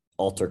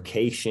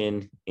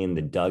altercation in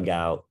the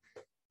dugout.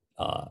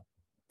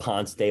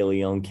 Ponce de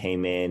Leon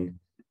came in,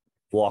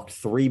 walked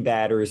 3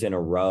 batters in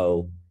a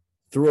row,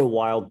 threw a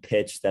wild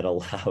pitch that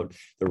allowed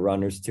the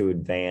runners to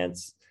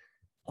advance.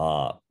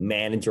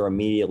 Manager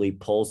immediately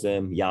pulls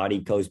him.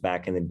 Yadi goes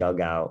back in the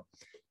dugout.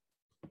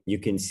 You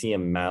can see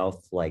him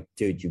mouth like,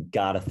 dude, you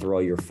got to throw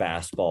your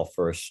fastball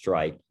for a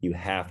strike. You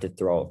have to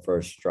throw it for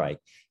a strike.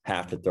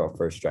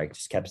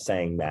 Just kept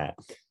saying that.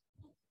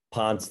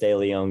 Ponce de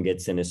Leon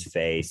gets in his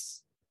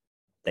face.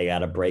 They got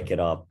to break it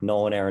up.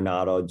 Nolan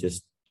Arenado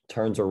just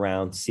turns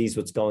around, sees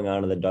what's going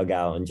on in the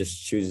dugout, and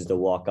just chooses to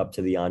walk up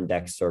to the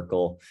on-deck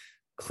circle,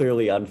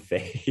 clearly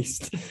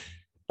unfazed.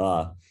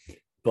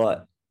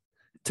 But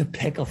to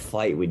pick a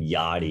fight with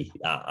Yadi,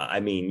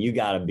 I mean, you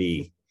got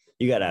to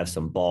have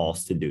some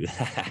balls to do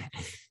that.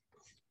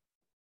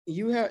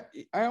 I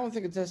don't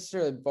think it's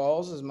necessarily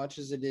balls as much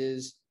as it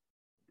is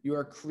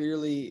your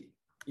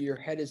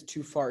head is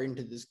too far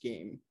into this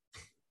game.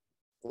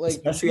 Like,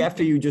 especially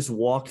after you just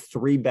walked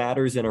 3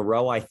 batters in a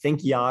row. I think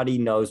Yadi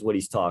knows what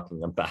he's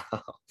talking about.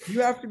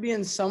 You have to be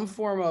in some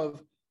form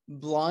of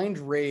blind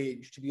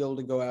rage to be able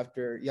to go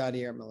after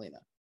Yadier Molina.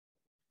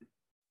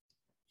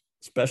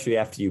 Especially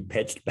after you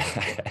pitched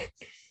back.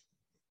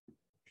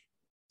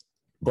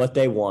 But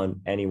they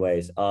won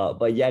anyways.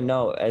 But yeah,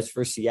 no, as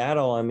for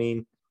Seattle, I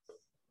mean,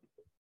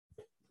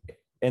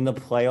 in the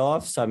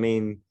playoffs, I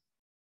mean,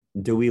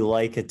 do we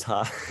like a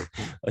top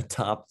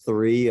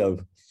 3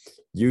 of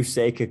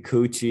Yusei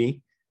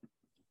Kikuchi,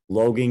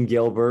 Logan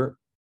Gilbert,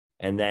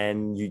 and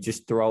then you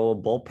just throw a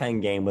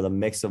bullpen game with a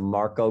mix of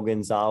Marco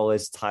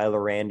Gonzalez,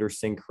 Tyler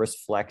Anderson, Chris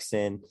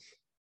Flexen,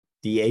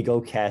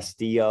 Diego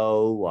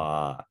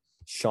Castillo,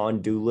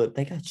 Sean Doolittle.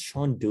 They got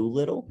Sean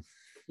Doolittle?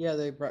 Yeah,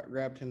 they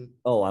grabbed him.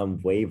 Oh, on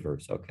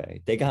waivers.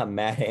 Okay. They got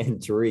Matt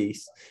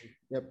Andrees.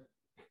 Yep.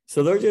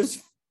 So they're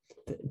just,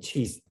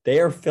 they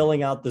are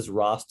filling out this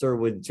roster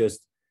with just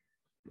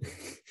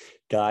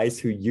guys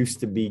who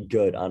used to be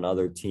good on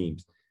other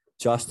teams.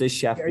 Justice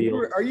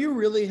Sheffield. Are you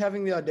really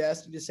having the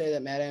audacity to say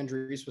that Matt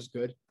Andrees was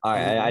good? All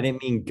right, I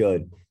didn't mean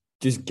good.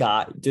 Just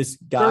guys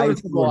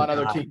on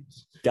other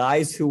teams.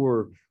 Guys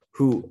who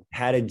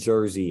had a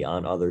jersey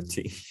on other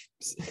teams.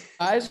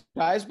 Guys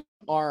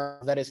are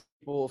that is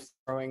capable of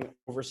throwing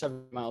over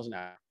 7 miles an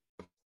hour.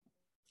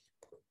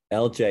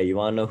 LJ, you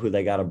want to know who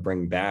they got to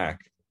bring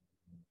back?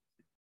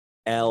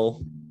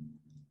 L.J.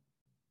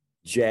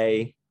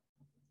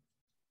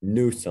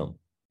 Newsome.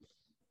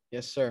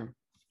 Yes, sir.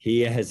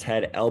 He has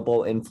had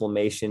elbow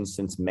inflammation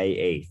since May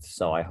 8th,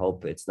 so I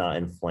hope it's not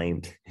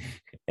inflamed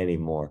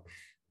anymore.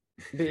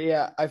 But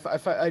yeah,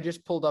 I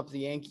just pulled up the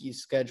Yankees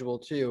schedule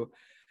too.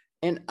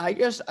 And I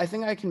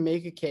think I can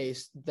make a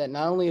case that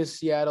not only is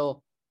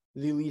Seattle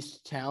the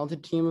least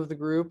talented team of the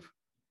group,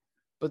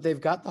 but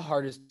they've got the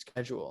hardest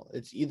schedule.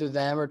 It's either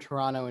them or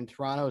Toronto, and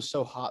Toronto is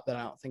so hot that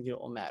I don't think it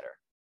will matter.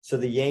 So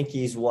the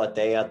Yankees, what?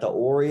 They got the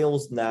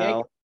Orioles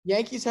now.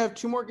 Yankees have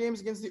 2 more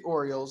games against the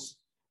Orioles.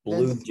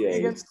 Blue then 3 Jays.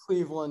 against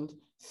Cleveland,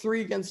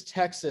 3 against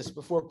Texas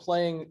before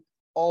playing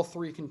all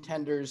 3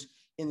 contenders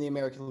in the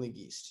American League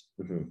East.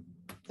 Mm-hmm.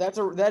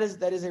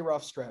 That is a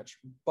rough stretch.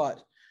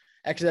 But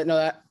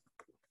actually,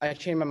 I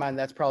changed my mind.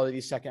 That's probably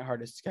the second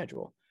hardest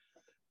schedule.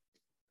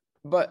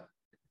 But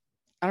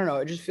I don't know.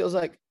 It just feels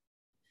like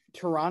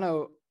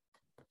Toronto's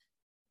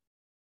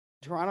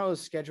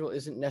schedule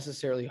isn't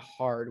necessarily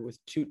hard with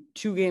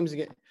two games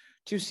against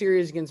 2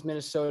 series against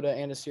Minnesota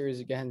and a series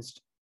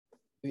against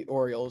the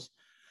Orioles.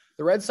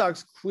 The Red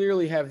Sox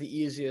clearly have the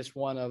easiest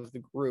one of the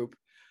group,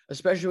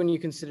 especially when you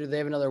consider they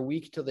have another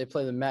week till they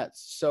play the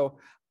Mets. So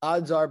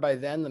odds are by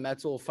then the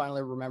Mets will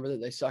finally remember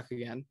that they suck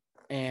again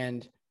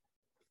and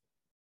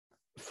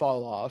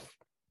fall off.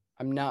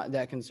 I'm not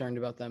that concerned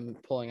about them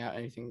pulling out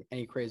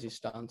any crazy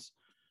stunts.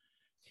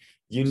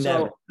 You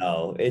never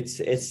know.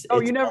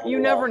 You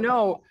never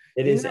know.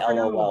 It is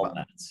LOL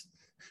Mets.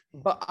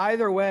 But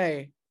either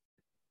way,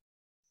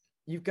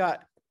 you've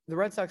got the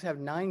Red Sox have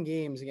 9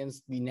 games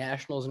against the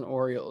Nationals and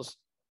Orioles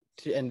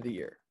to end the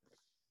year.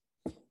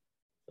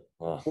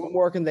 What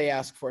more can they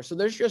ask for? So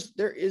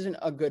there isn't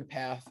a good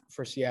path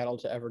for Seattle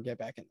to ever get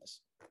back in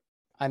this.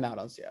 I'm out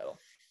on Seattle.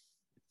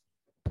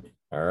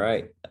 All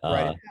right.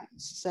 Right.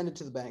 Send it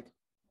to the bank.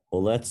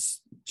 Well,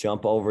 let's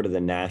jump over to the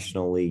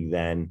National League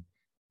then.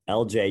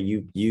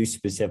 LJ, you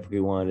specifically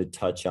wanted to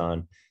touch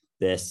on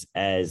this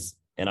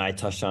and I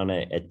touched on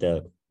it at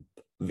the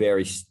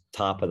very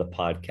top of the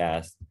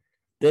podcast.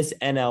 This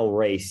NL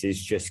race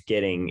is just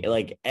getting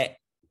like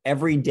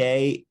every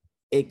day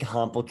it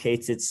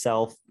complicates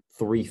itself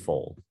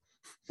threefold.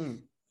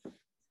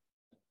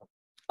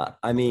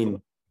 I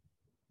mean,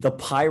 the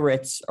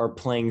Pirates are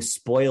playing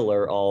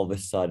spoiler all of a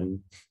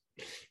sudden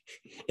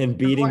and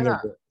beating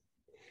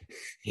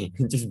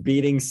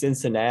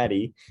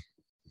Cincinnati.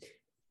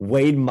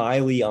 Wade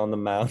Miley on the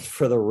mound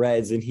for the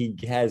Reds, and he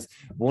has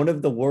one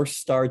of the worst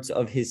starts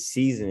of his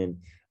season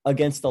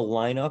against a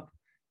lineup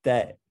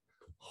that,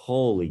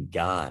 holy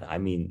God. I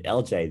mean,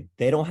 LJ,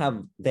 they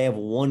have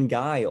one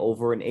guy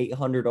over an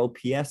 800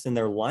 OPS in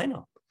their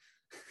lineup.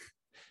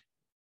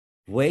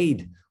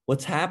 Wade,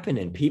 what's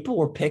happening? People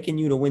were picking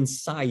you to win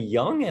Cy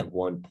Young at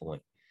one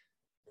point.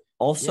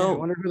 Also, I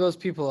wonder who those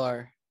people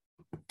are.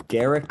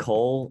 Garrett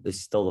Cole is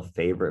still the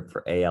favorite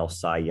for AL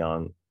Cy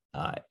Young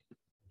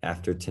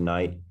after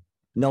tonight.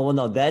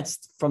 No,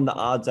 that's from the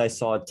odds I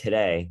saw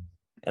today.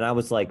 And I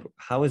was like,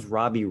 how is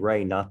Robbie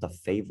Ray not the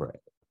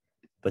favorite?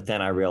 But then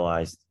I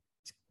realized,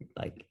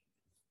 like,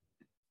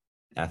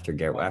 after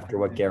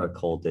what Garrett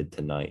Cole did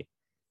tonight.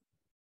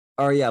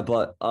 Oh yeah,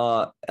 but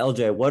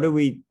LJ, what are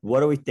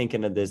we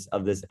thinking of this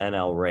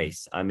NL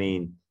race? I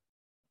mean,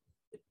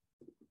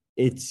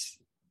 it's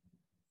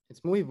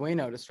muy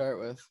bueno to start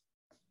with.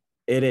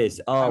 It is.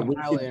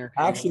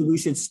 We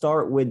should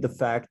start with the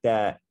fact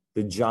that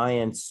the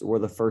Giants were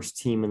the first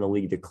team in the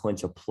league to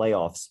clinch a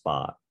playoff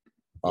spot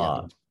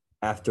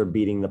after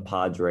beating the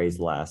Padres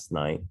last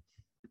night.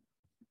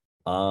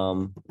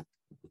 Not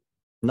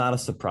a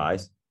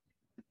surprise.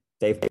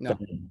 They've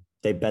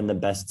been the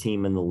best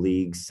team in the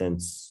league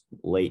since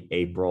late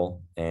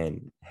April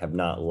and have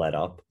not let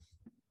up,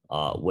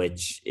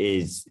 which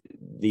is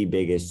the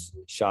biggest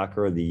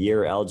shocker of the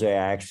year. LJ,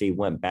 I actually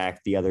went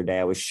back the other day.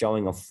 I was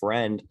showing a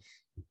friend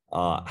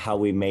how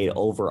we made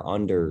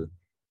over-under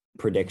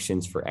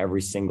predictions for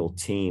every single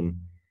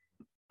team.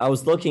 I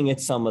was looking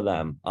at some of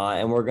them,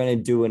 and we're going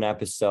to do an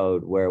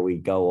episode where we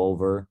go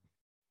over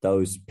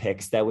those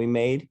picks that we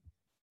made.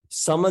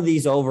 Some of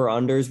these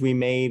over-unders we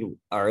made,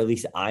 or at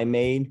least I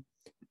made,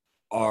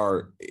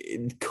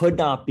 could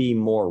not be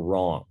more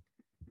wrong.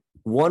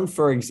 One,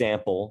 for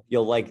example,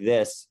 you'll like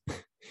this.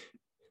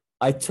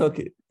 I took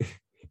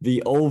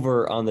the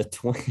over on the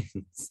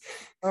Twins.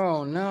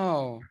 Oh,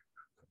 no.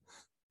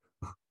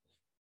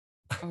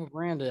 Oh,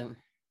 Brandon.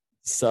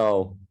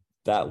 So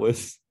that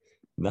was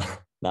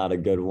not a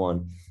good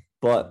one.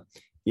 But,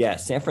 yeah,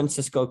 San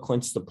Francisco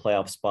clinched the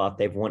playoff spot.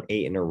 They've won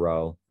 8 in a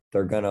row.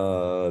 They're going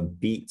to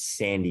beat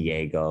San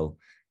Diego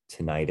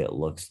tonight, it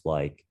looks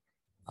like,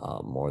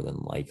 more than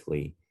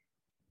likely.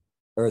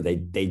 Or they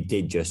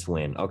did just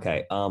win.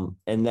 Okay.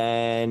 And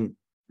then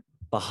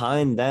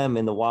behind them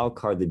in the wild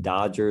card, the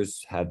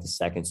Dodgers have the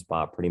second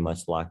spot pretty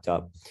much locked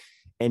up.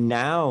 And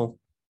now,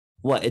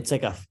 it's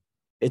a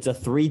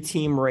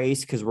 3-team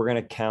race because we're going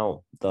to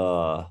count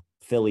the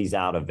Phillies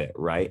out of it,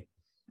 right?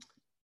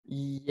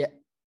 Yeah.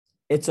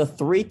 It's a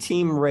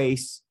 3-team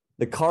race.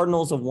 The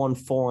Cardinals have won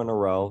 4 in a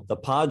row. The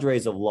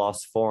Padres have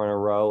lost 4 in a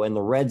row, and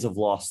the Reds have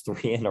lost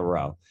 3 in a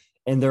row.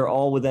 And they're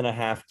all within a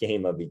half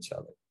game of each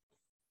other.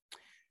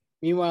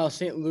 Meanwhile,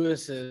 St.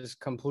 Louis has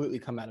completely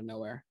come out of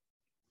nowhere.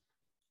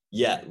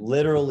 Yeah,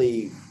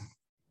 literally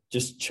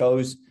just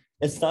chose.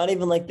 It's not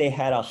even like they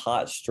had a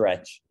hot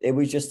stretch. It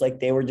was just like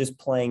they were just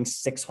playing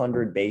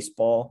 600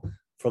 baseball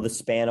for the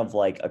span of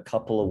like a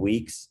couple of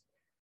weeks.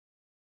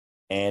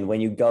 And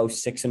when you go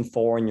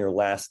 6-4 in your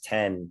last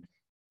 10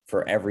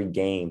 for every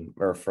game,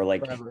 or for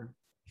like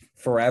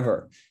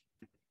forever,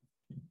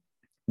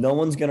 no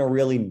one's going to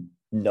really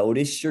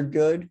notice you're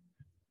good,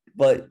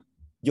 but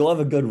you'll have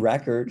a good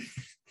record.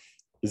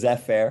 Is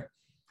that fair?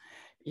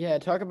 Yeah,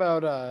 talk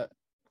about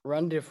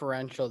run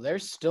differential. They're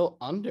still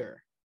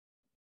under.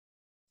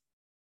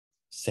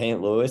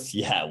 St. Louis?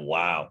 Yeah,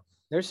 wow.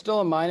 They're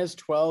still a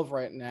 -12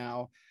 right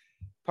now.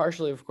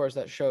 Partially, of course,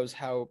 that shows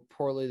how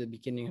poorly the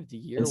beginning of the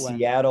year And went.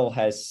 Seattle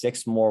has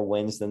 6 more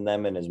wins than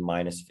them and is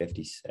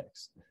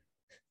 -56.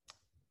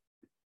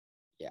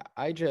 Yeah,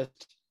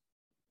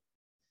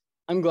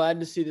 I'm glad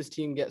to see this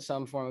team get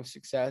some form of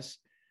success.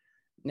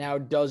 Now,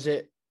 does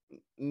it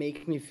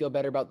make me feel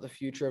better about the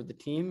future of the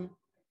team?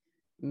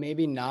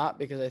 Maybe not,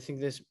 because I think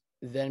this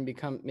then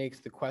makes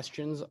the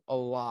questions a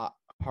lot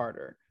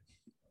harder.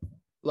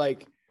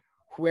 Like,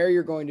 where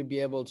you're going to be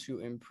able to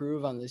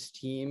improve on this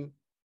team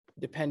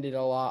depended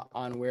a lot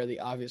on where the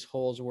obvious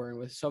holes were. And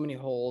with so many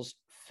holes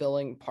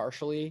filling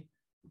partially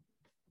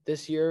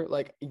this year,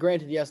 like,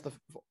 granted, yes, the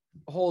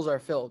holes are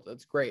filled.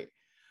 That's great.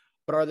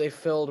 But are they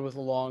filled with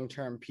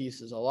long-term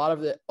pieces? A lot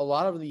of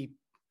the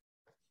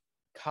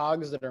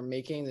cogs that are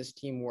making this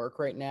team work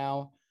right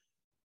now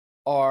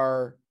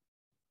are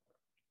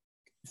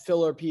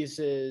filler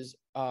pieces,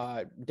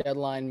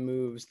 deadline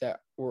moves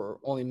that were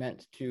only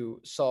meant to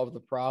solve the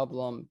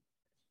problem.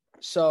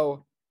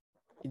 So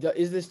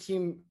is this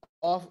team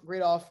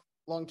great off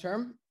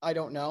long-term? I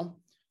don't know.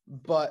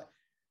 But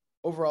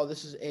overall,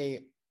 this is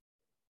a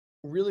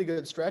really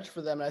good stretch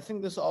for them. And I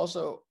think this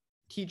also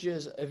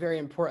teaches a very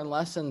important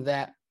lesson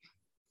that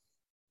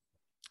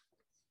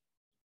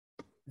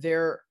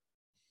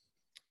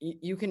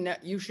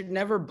you should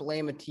never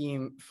blame a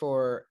team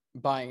for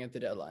buying at the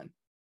deadline.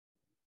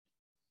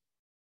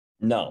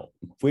 No,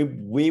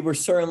 we were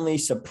certainly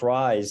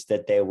surprised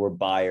that they were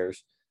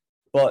buyers,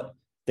 but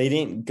they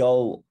didn't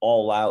go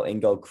all out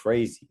and go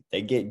crazy.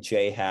 They get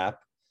J-Hap,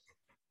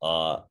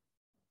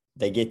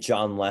 they get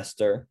John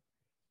Lester,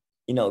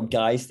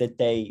 guys that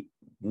they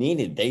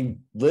needed. They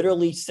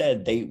literally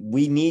said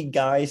we need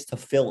guys to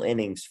fill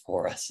innings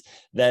for us.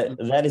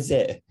 That is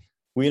it.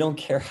 We don't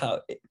care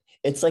how.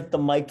 It's like the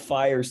Mike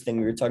Fiers thing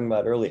we were talking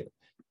about earlier.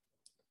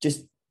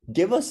 Just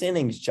give us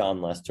innings,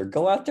 John Lester.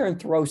 Go out there and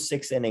throw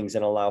 6 innings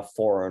and allow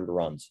 4 earned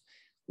runs.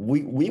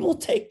 We will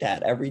take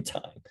that every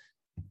time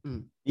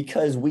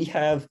because we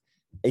have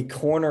 2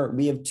 corner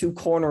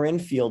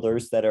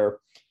infielders that are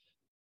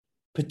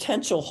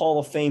potential Hall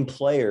of Fame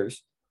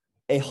players,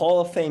 a Hall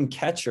of Fame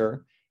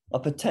catcher, a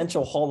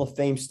potential Hall of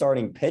Fame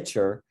starting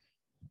pitcher.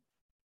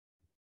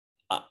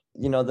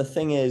 The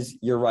thing is,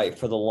 you're right.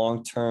 For the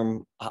long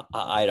term,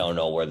 I don't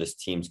know where this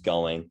team's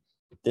going.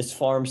 This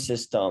farm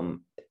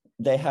system,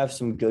 they have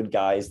some good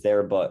guys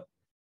there, but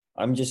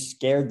I'm just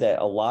scared that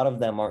a lot of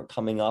them aren't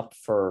coming up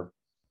for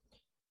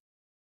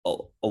a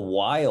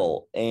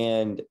while.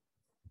 And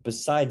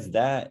besides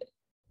that,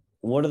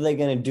 what are they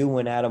going to do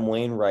when Adam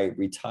Wainwright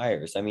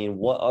retires? I mean,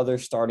 what other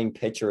starting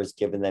pitcher has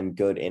given them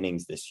good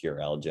innings this year,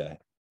 LJ?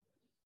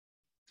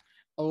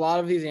 A lot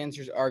of these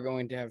answers are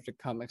going to have to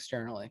come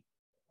externally.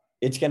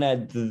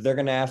 They're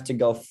going to have to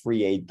go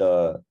free aid.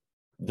 They're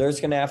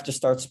going to have to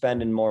start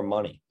spending more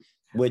money,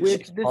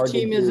 which this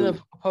team isn't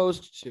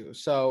opposed to.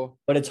 So,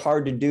 but it's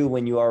hard to do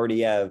when you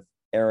already have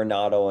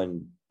Arenado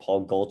and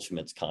Paul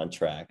Goldschmidt's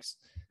contracts.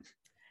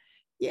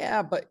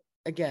 Yeah, but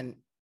again,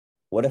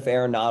 what if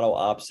Arenado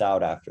opts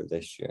out after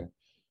this year?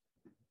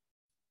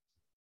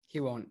 He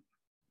won't.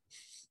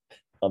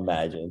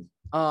 Imagine.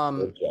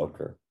 The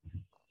Joker.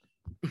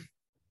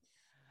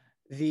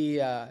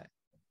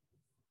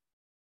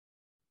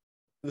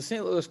 The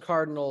St. Louis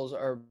Cardinals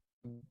are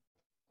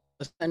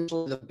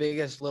essentially the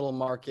biggest little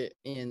market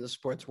in the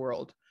sports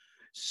world.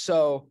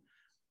 So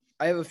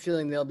I have a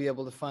feeling they'll be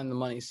able to find the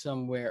money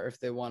somewhere if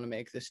they want to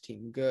make this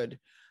team good.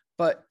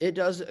 But it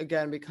does,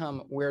 again,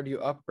 become where do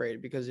you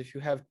upgrade? Because if you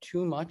have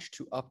too much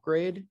to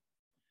upgrade,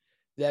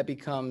 that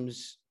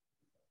becomes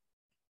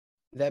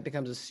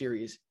a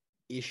serious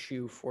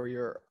issue for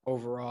your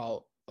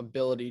overall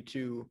ability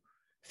to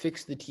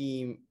fix the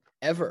team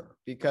ever,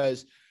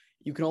 because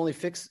you can only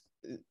fix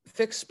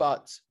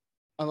spots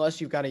unless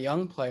you've got a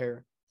young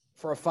player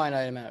for a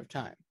finite amount of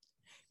time.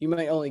 You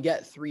might only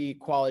get 3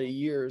 quality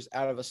years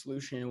out of a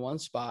solution in one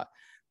spot,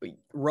 but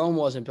Rome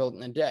wasn't built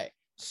in a day.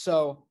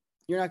 So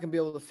you're not going to be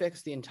able to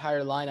fix the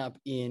entire lineup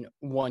in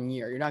 1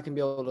 year. You're not going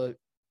to be able to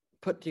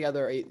put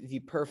together the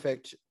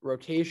perfect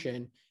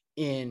rotation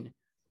in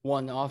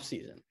one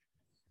offseason.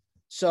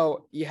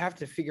 So you have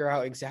to figure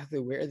out exactly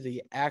where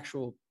the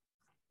actual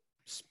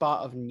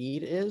spot of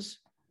need is.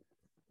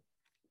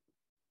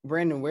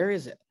 Brandon, where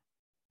is it?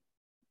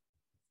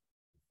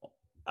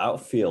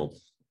 Outfield.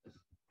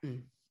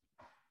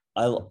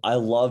 I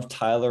love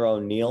Tyler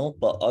O'Neill,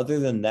 but other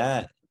than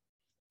that,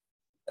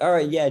 all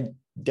right, yeah,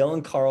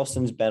 Dylan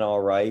Carlson's been all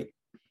right.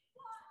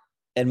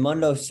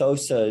 Edmundo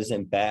Sosa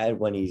isn't bad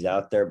when he's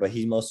out there, but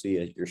he's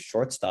mostly your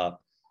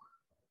shortstop.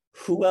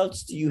 Who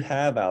else do you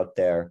have out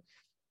there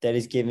that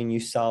is giving you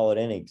solid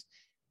innings?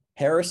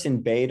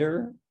 Harrison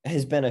Bader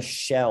has been a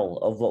shell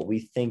of what we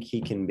think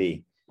he can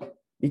be,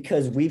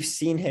 because we've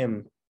seen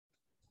him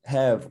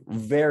have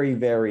very,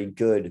 very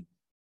good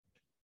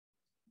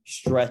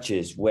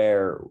stretches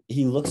where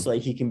he looks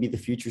like he can be the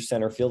future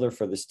center fielder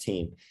for this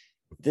team.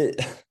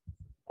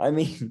 I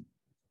mean,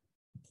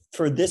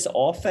 for this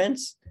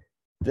offense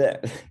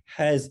that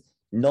has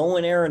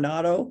Nolan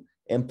Arenado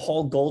and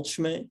Paul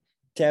Goldschmidt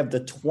to have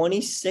the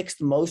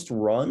 26th most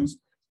runs,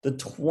 the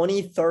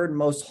 23rd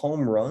most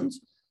home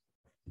runs.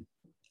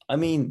 I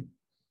mean,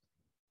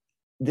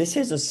 this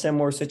is a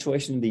similar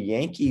situation to the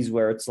Yankees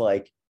where it's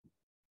like,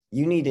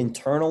 you need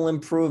internal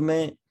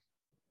improvement,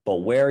 but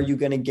where are you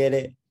going to get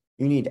it?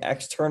 You need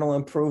external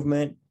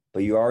improvement,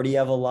 but you already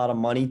have a lot of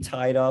money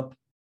tied up.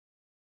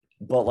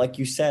 But like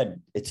you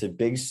said, it's a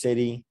big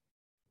city,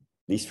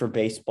 at least for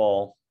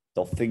baseball.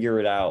 They'll figure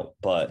it out.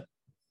 But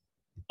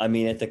I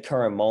mean, at the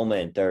current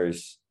moment,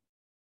 there's,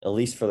 at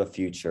least for the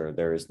future,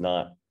 there is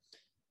not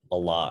a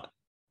lot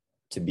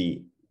to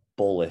be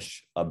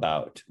bullish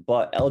about.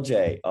 But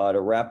LJ, to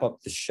wrap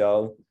up the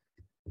show,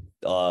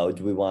 do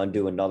we want to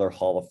do another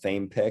Hall of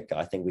Fame pick?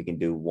 I think we can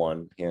do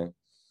one here.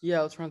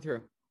 Yeah, let's run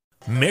through.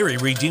 Mary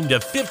redeemed a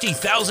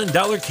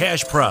 $50,000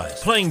 cash prize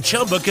playing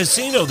Chumba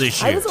Casino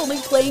this year. I was only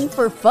playing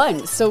for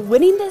fun, so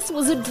winning this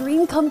was a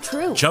dream come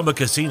true. Chumba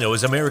Casino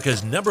is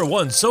America's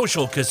 #1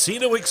 social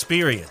casino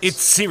experience.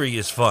 It's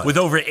serious fun. With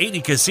over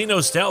 80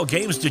 casino-style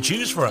games to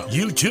choose from,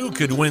 you too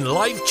could win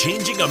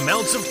life-changing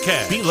amounts of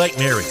cash. Be like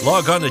Mary.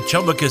 Log on to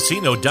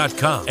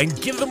ChumbaCasino.com and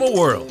give them a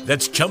whirl.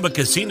 That's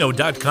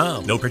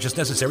ChumbaCasino.com. No purchase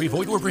necessary.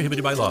 Void or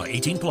prohibited by law.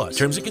 18+.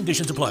 Terms and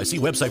conditions apply. See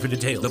website for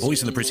details. The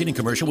voice in the preceding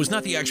commercial was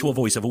not the actual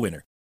voice of a winner.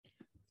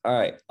 All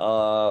right.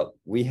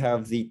 We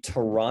have the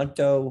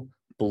Toronto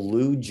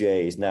Blue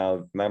Jays.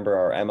 Now, remember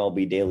our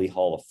MLB Daily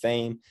Hall of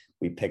Fame.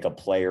 We pick a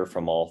player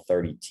from all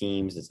 30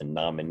 teams as a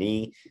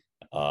nominee.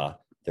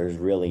 There's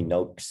really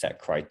no set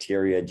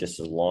criteria, just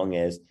as long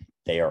as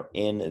they are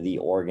in the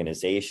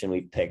organization.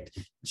 We picked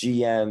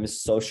GMs,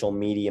 social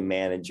media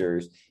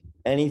managers,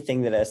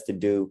 anything that has to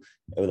do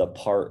with a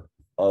part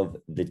of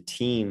the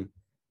team.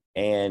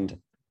 And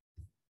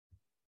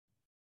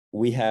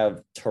we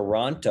have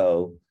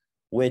Toronto,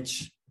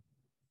 which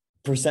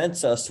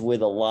presents us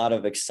with a lot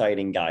of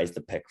exciting guys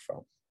to pick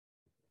from.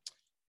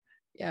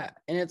 Yeah,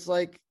 and it's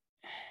like,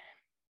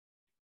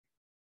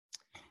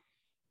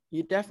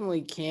 you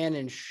definitely can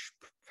and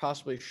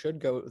possibly should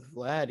go with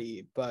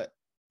Vladdy, but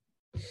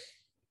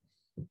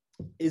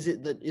is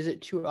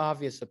it too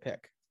obvious a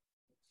pick?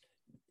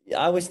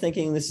 I was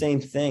thinking the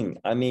same thing.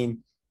 I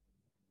mean,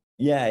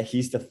 yeah,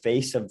 he's the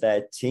face of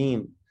that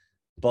team,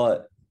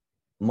 but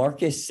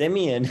Marcus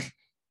Semien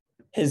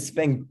has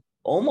been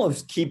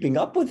almost keeping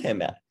up with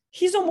him.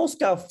 He's almost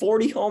got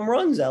 40 home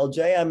runs,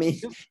 LJ. I mean,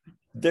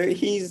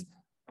 he's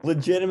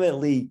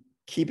legitimately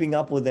keeping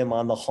up with him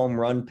on the home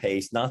run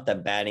pace, not the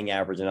batting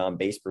average and on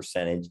base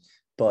percentage,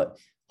 but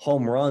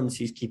home runs,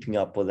 he's keeping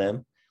up with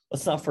him.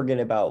 Let's not forget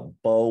about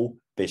Bo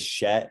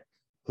Bichette,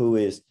 who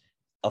is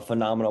a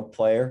phenomenal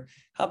player.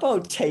 How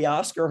about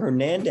Teoscar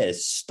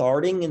Hernandez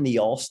starting in the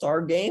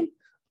All-Star game?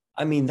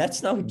 I mean,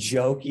 that's no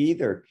joke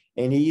either.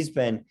 And he's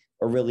been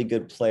a really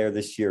good player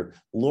this year.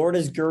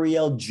 Lourdes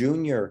Gurriel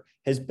Jr.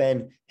 has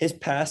been his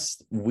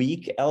past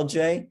week,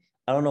 LJ.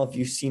 I don't know if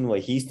you've seen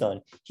what he's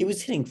done. He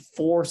was hitting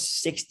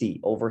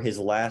 460 over his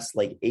last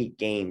 8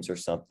 games or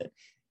something.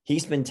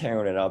 He's been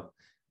tearing it up.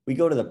 We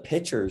go to the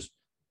pitchers.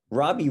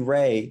 Robbie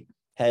Ray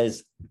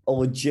has a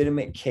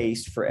legitimate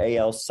case for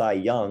AL Cy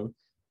Young.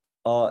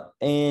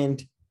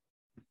 And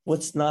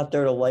what's not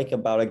there to like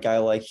about a guy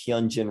like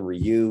Hyunjin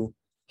Ryu?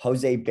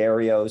 Jose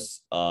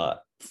Barrios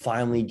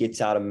finally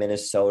gets out of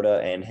Minnesota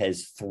and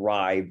has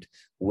thrived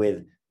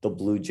with the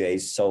Blue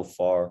Jays so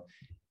far.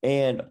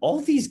 And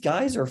all these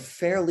guys are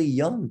fairly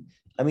young.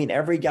 I mean,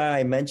 every guy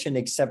I mentioned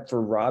except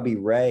for Robbie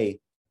Ray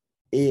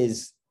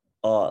is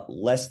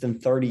less than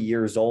 30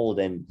 years old,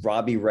 and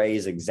Robbie Ray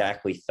is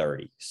exactly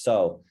 30.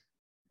 So,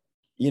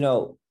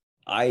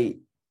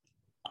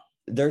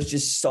 there's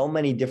just so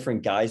many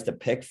different guys to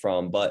pick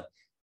from, but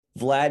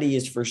Vladdy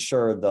is for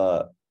sure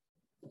the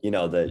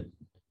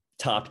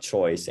top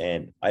choice.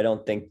 And I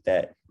don't think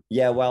that,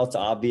 while it's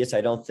obvious, I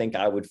don't think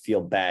I would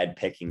feel bad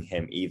picking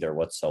him either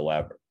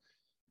whatsoever.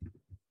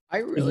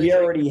 We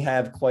already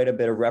have quite a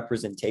bit of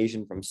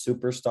representation from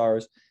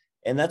superstars,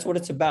 and that's what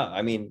it's about.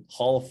 I mean,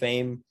 Hall of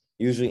Fame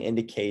usually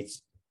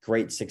indicates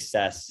great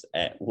success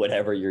at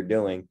whatever you're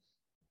doing.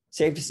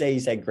 Safe to say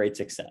he's had great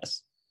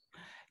success.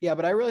 Yeah,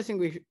 but I really think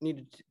we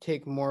need to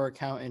take more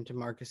account into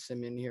Marcus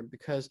Semien here,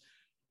 because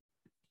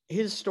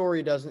his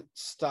story doesn't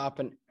start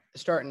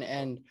and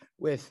end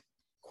with,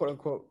 quote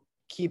unquote,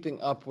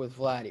 keeping up with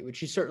Vladdy, which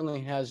he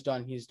certainly has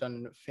done. He's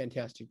done a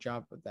fantastic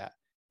job with that.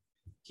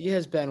 He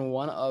has been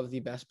one of the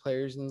best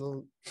players in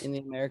the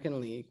American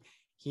League.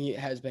 He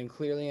has been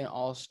clearly an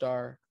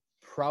all-star,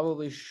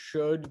 probably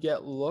should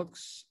get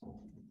looks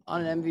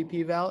on an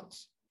MVP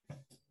ballots,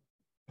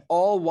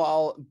 all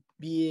while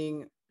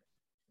being,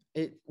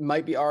 it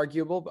might be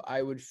arguable, but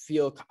I would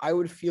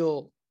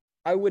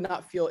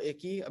not feel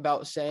icky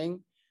about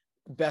saying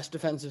best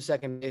defensive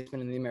second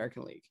baseman in the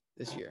American League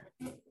this year.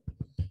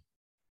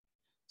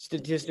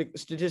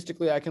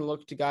 Statistically, I can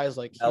look to guys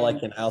like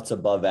an outs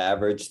above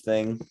average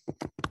thing.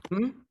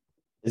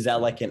 Is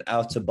that like an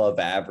outs above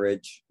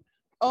average?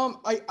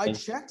 I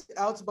checked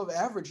outs above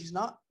average. He's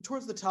not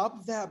towards the top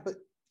of that, but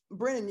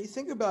Brandon, you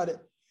think about it.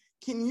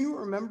 Can you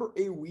remember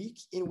a week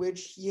in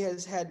which he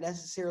has had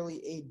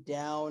necessarily a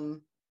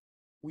down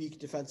week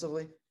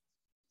defensively,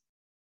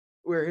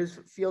 where his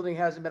fielding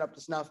hasn't been up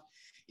to snuff?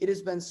 It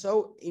has been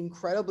so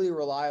incredibly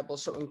reliable,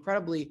 so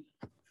incredibly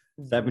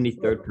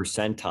 73rd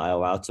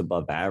percentile outs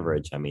above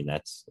average. I mean,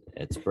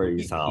 it's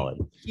pretty solid.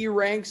 He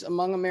ranks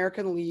among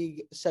American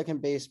League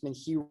second basemen.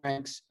 He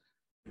ranks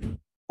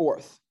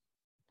 4th,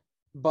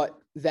 but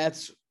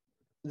that's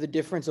the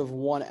difference of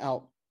 1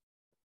 out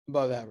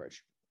above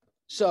average.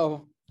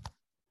 So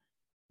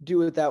do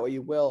with that what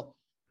you will.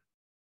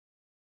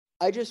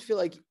 I just feel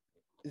like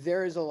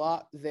there is a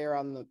lot there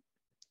on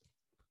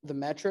the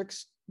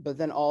metrics, but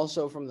then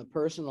also from the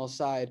personal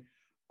side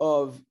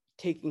of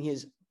taking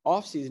his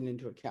offseason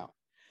into account.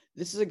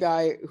 This is a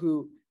guy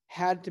who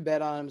had to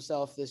bet on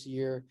himself this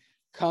year,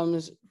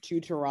 comes to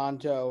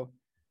Toronto,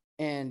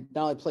 and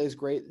not only plays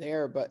great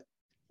there, but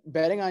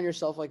betting on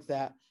yourself like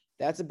that,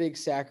 that's a big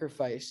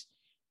sacrifice.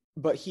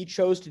 But he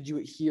chose to do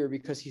it here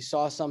because he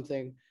saw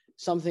something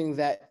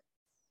that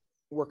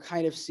we're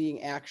kind of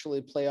seeing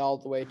actually play all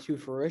the way to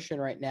fruition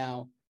right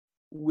now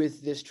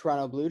with this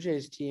Toronto Blue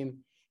Jays team.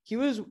 He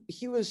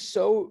was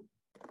so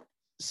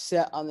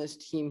set on this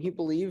team. He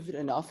believed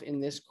enough in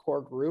this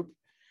core group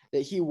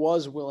that he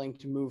was willing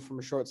to move from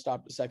a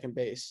shortstop to second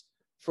base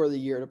for the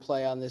year to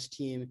play on this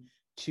team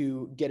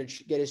to get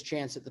his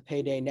chance at the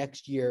payday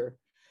next year,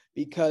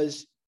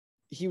 because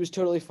he was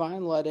totally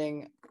fine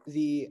letting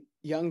the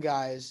young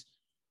guys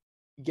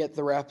get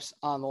the reps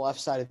on the left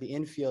side of the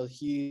infield.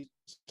 He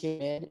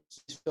came in,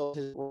 he filled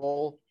his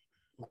role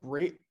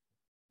great,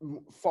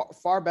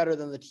 far better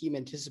than the team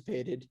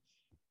anticipated,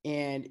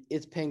 and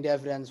it's paying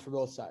dividends for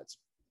both sides.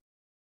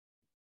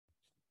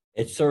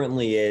 It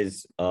certainly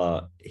is.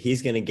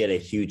 He's going to get a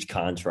huge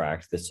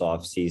contract this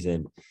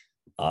offseason.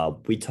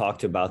 We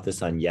talked about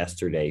this on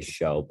yesterday's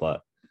show,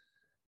 but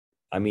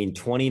I mean,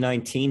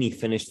 2019, he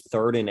finished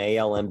 3rd in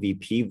AL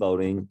MVP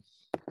voting.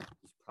 He's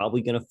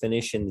probably going to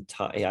finish in the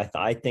top.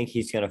 I think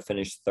he's going to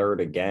finish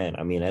 3rd again.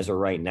 I mean, as of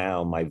right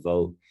now, my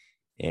vote,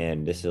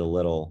 and this is a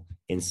little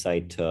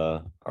insight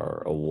to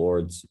our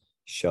awards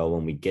show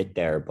when we get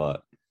there,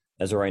 but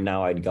as of right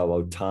now, I'd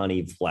go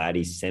Ohtani,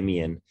 Vladdy,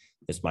 Semien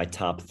as my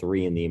top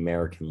 3 in the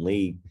American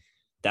League.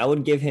 That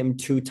would give him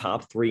 2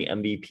 top 3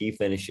 MVP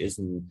finishes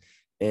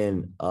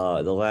in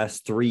the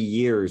last 3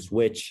 years,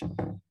 which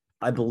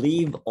I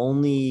believe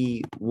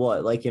only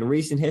in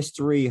recent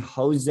history,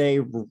 Jose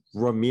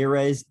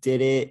Ramirez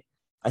did it.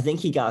 I think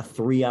he got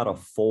 3 out of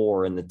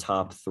 4 in the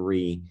top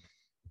 3.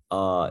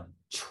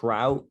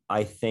 Trout,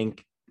 I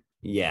think,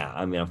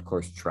 I mean, of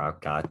course,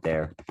 Trout got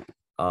there.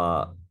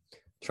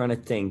 Trying to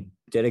think,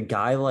 did a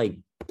guy like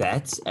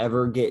Betts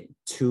ever get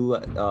 2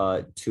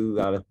 out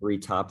of 3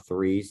 top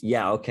 3s?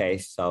 Yeah, okay.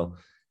 So,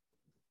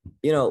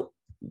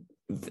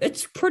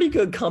 it's pretty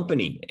good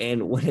company.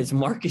 And when it's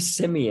Marcus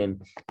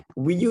Semien,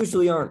 we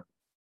usually aren't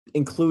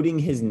including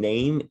his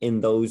name in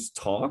those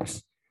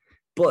talks.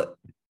 But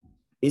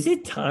is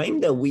it time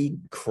that we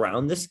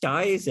crown this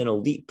guy as an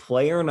elite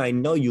player? And I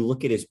know you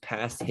look at his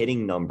past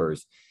hitting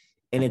numbers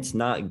and it's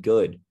not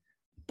good,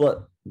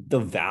 but the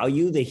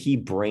value that he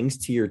brings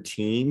to your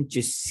team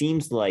just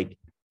seems like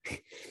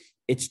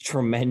it's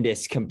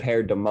tremendous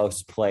compared to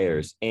most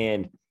players.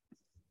 And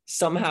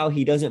somehow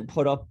he doesn't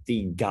put up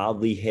the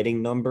godly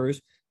hitting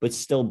numbers, but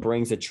still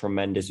brings a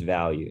tremendous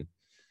value.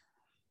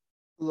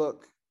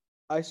 Look,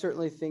 I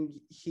certainly think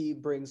he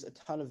brings a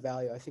ton of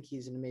value. I think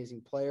he's an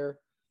amazing player.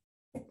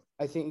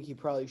 I think he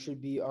probably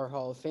should be our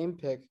Hall of Fame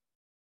pick.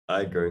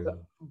 I agree.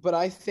 But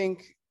I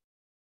think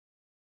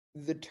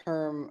the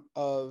term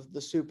of the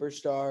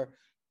superstar,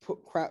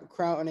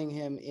 crowning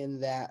him in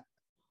that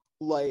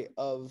light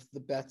of the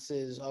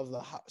Bettses, of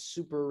the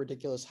super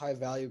ridiculous high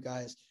value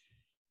guys,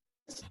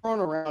 it's thrown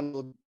around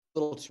a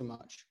little too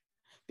much,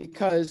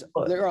 because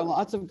there are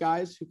lots of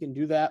guys who can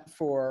do that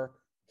for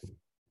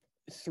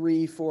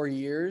 3-4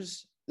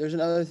 years. There's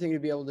another thing to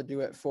be able to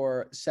do it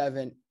for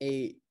 7,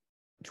 8,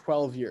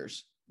 12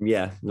 years.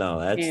 Yeah, no,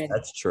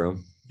 that's true.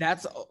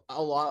 That's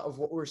a lot of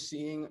what we've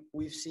seen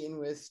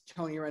with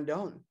Tony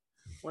Rendon.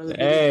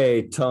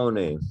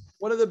 Tony.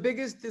 One of the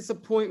biggest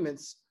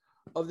disappointments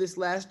of this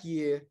last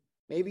year,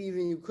 maybe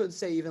even you could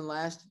say even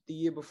the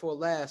year before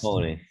last,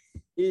 Tony,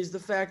 is the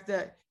fact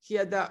that he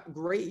had that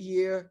great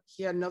year.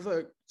 He had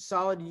another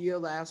solid year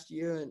last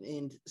year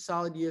and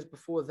solid years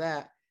before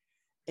that.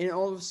 And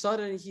all of a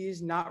sudden,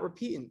 he's not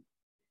repeating.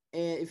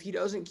 And if he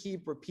doesn't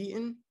keep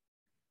repeating,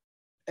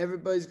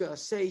 everybody's going to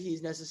say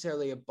he's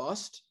necessarily a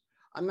bust.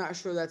 I'm not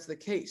sure that's the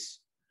case.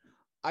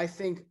 I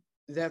think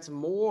that's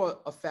more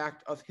a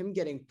fact of him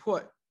getting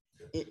put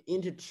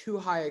into too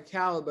high a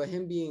caliber,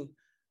 him being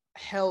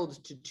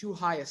held to too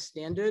high a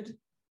standard,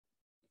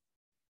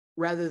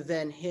 rather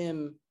than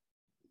him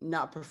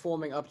not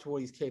performing up to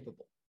what he's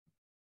capable.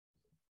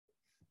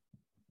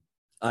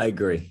 I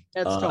agree.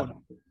 That's Tony.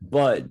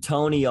 But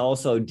Tony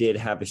also did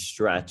have a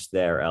stretch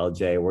there,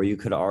 LJ, where you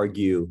could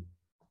argue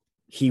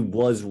he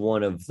was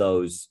one of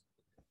those.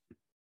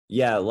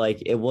 Yeah,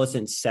 like it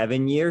wasn't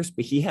 7 years,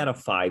 but he had a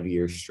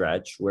 5-year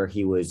stretch where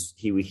he was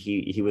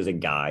a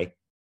guy.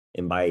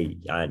 And by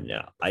I don't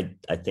know, I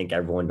think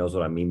everyone knows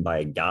what I mean by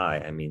a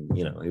guy. I mean,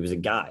 he was a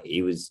guy.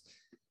 He was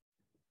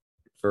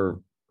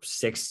for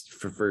 6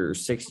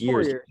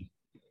 years.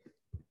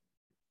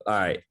 All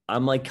right,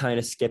 I'm like kind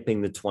of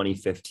skipping the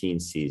 2015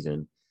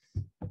 season.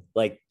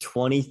 Like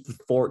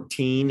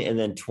 2014 and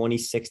then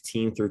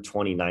 2016 through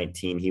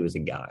 2019, he was a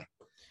guy.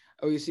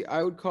 Oh, you see,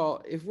 I would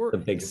call if we're a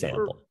big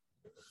sample.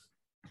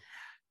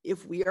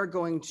 If we are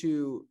going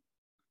to,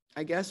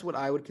 I guess what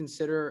I would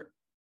consider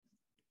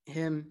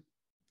him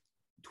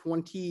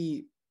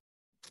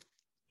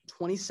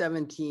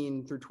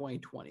 2017 through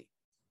 2020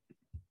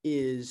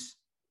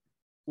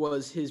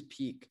 was his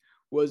peak,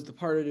 was the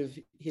part of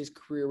his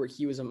career where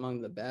he was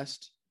among the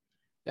best.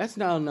 That's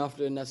not enough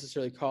to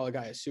necessarily call a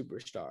guy a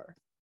superstar.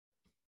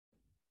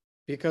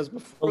 Because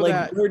before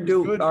that,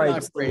 all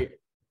right, great.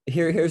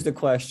 Here's the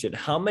question.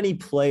 How many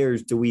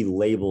players do we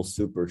label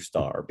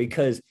superstar?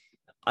 Because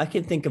I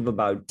can think of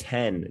about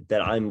 10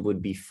 that I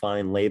would be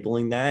fine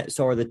labeling that.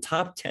 So are the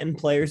top 10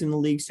 players in the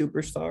league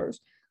superstars?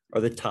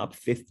 Are the top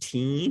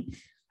 15?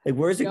 Like,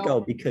 where does it go?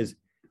 Because,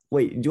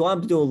 wait, do you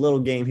want to do a little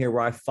game here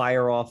where I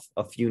fire off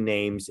a few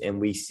names and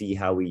we see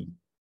how we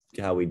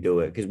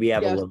do it? Because we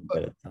have a little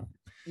bit of time.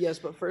 Yes,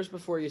 but first,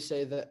 before you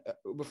say that,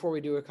 before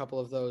we do a couple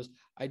of those,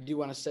 I do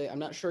want to say I'm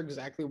not sure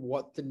exactly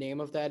what the name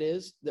of that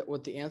is,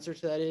 what the answer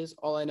to that is.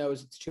 All I know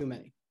is it's too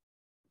many.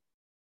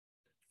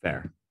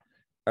 Fair.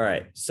 All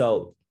right,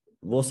 so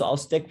I'll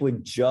stick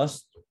with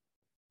just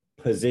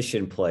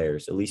position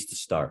players, at least to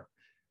start.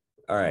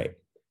 All right,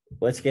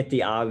 let's get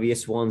the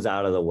obvious ones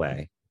out of the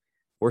way.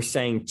 We're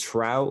saying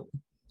Trout.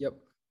 Yep.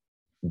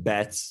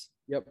 Betts.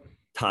 Yep.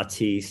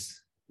 Tatis.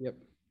 Yep.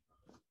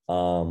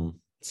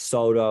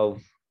 Soto.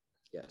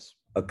 Yes.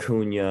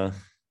 Acuna.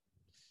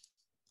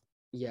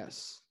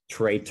 Yes.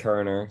 Trey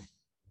Turner.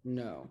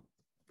 No.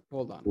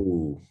 Hold on.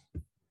 Ooh.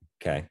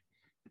 Okay.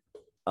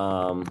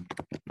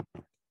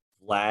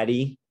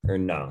 Vladdy or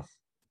no?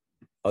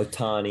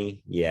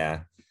 Ohtani,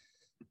 yeah.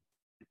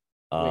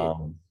 Wait,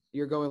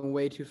 you're going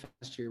way too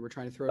fast here. We're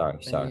trying to throw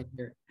it in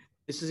here.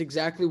 This is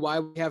exactly why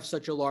we have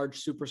such a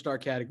large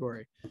superstar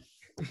category.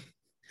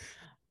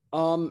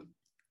 I'm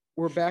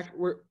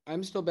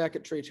still back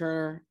at Trey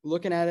Turner.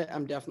 Looking at it,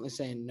 I'm definitely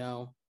saying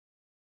no.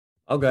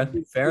 Okay.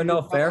 Fair.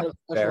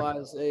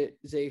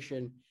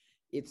 Specialization.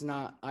 It's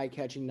not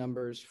eye-catching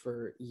numbers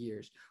for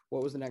years.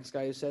 What was the next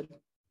guy you said?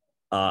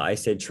 I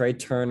said Trey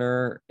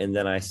Turner, and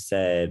then I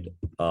said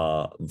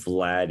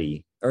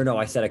Vladdy. Or no,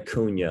 I said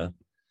Acuna.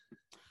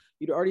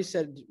 You'd already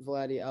said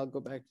Vladdy. I'll go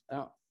back.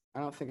 I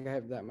don't think I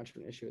have that much of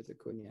an issue with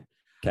Acuna.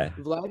 Okay.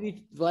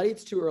 Vladdy,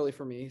 it's too early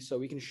for me, so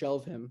we can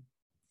shelve him.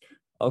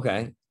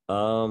 Okay.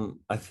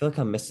 I feel like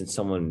I'm missing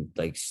someone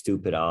like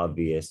stupid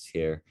obvious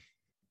here.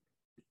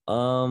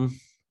 Are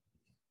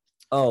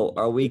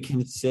we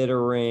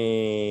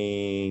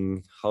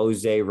considering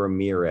Jose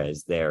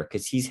Ramirez there?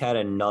 Because he's had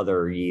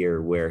another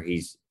year where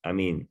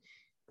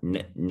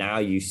now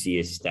you see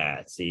his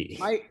stats.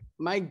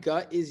 My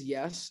gut is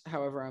yes.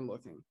 However, I'm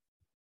looking.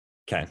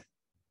 Okay.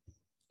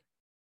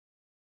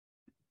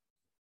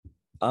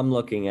 I'm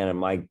looking at it.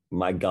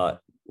 My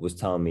gut was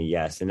telling me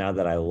yes. And now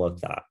that I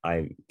looked,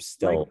 I'm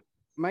still.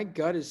 My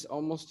gut is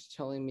almost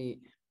telling me.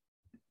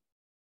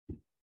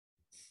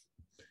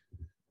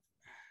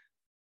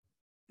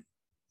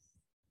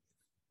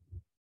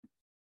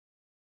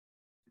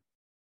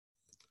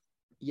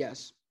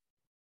 Yes.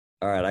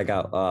 All right, I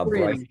got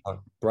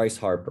Bryce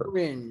Harper.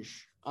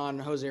 Cringe on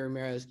Jose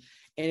Ramirez,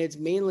 and it's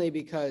mainly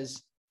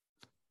because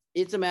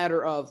it's a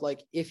matter of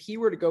like if he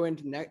were to go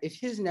into if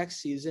his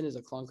next season is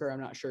a clunker,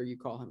 I'm not sure you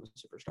call him a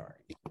superstar.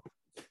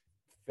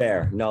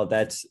 Fair. No,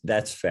 that's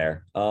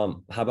fair.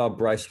 How about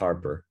Bryce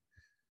Harper?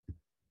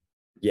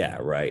 Yeah,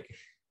 right.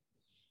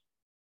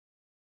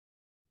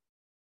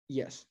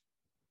 Yes.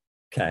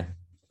 Okay.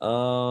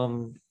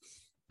 Now,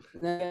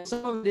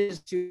 some of it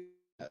is too.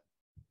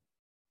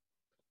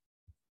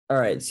 All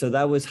right, so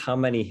that was how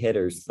many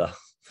hitters, though?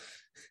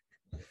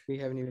 We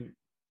haven't even,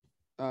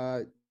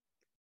 not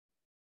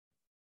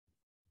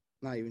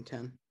even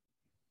 10.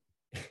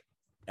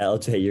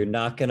 LJ, you're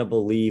not going to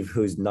believe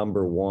who's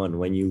number one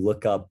when you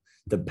look up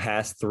the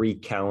past 3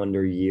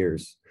 calendar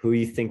years. Who do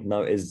you think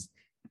is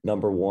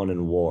number one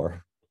in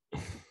WAR?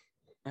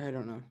 I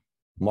don't know.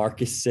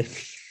 Marcus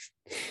Semien.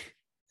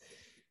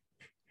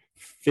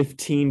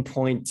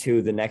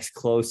 15.2. The next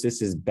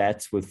closest is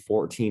Betts with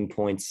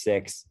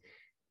 14.6.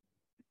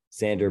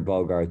 Xander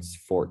Bogaerts,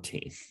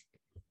 14.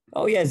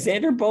 Oh, yeah,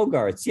 Xander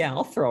Bogaerts. Yeah,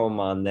 I'll throw him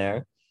on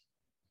there.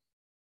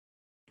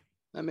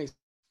 That makes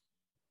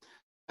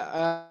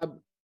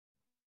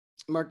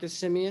Marcus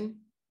Semien.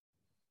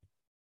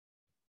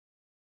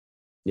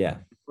 Yeah.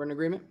 We're in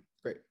agreement?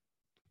 Great.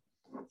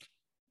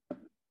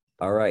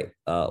 All right.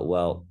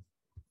 Well,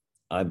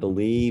 I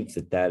believe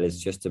that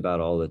is just about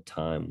all the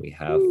time we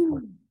have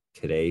for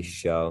today's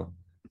show.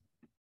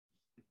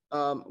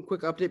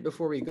 Quick update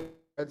before we go.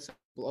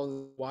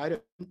 Wide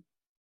open.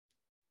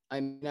 I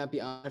may not be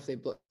on if they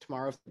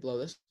tomorrow if they blow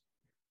this.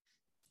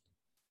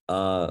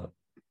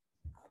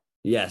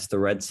 Yes, the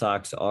Red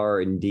Sox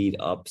are indeed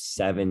up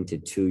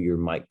 7-2. Your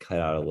mic cut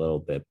out a little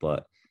bit,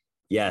 but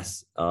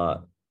yes,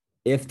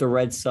 if the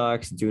Red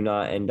Sox do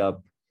not end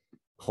up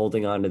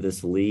holding on to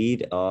this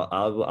lead,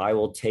 I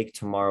will take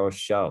tomorrow's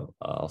show.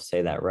 I'll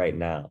say that right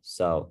now.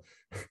 So,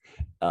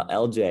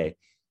 LJ,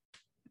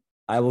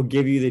 I will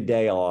give you the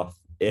day off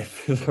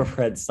if the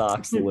Red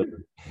Sox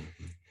lose,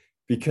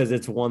 because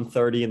it's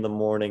 1:30 in the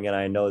morning, and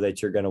I know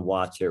that you're going to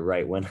watch it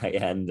right when I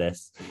end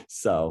this.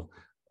 So,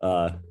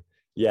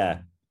 yeah.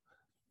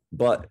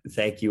 But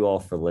thank you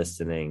all for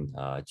listening.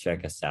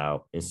 Check us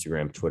out,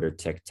 Instagram, Twitter,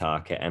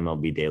 TikTok at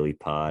MLB Daily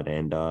Pod.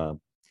 And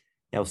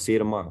we'll see you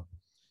tomorrow.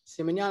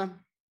 See you mañana.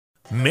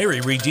 Mary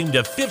redeemed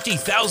a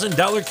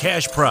 $50,000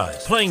 cash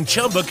prize playing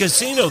Chumba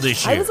Casino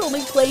this year. I was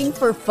only playing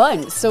for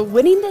fun, so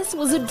winning this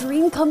was a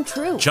dream come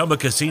true. Chumba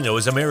Casino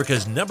is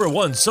America's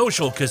 #1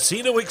 social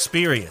casino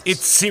experience.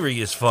 It's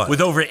serious fun. With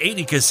over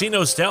 80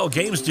 casino-style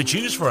games to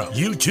choose from,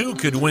 you too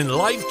could win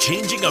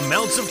life-changing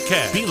amounts of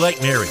cash. Be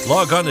like Mary.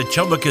 Log on to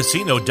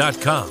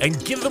ChumbaCasino.com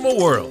and give them a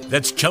whirl.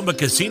 That's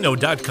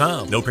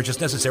ChumbaCasino.com. No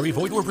purchase necessary.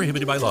 Void where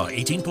prohibited by law.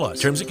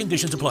 18+. Terms and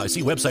conditions apply.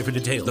 See website for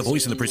details. The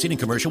voice in the preceding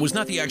commercial was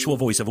not the actual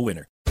voice of a winner.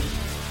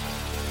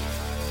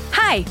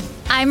 Hi,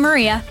 I'm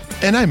Maria.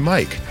 And I'm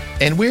Mike.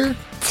 And we're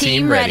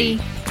Team Ready.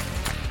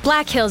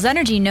 Black Hills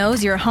Energy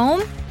knows your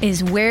home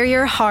is where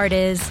your heart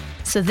is,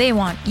 so they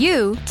want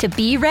you to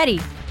be ready.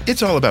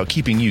 It's all about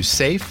keeping you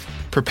safe,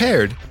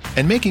 prepared,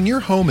 and making your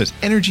home as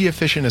energy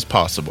efficient as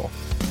possible.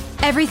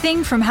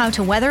 Everything from how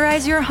to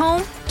weatherize your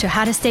home to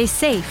how to stay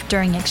safe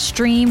during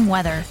extreme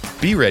weather.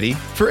 Be ready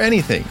for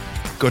anything.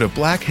 Go to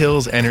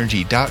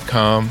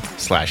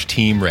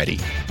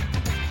blackhillsenergy.com/teamready.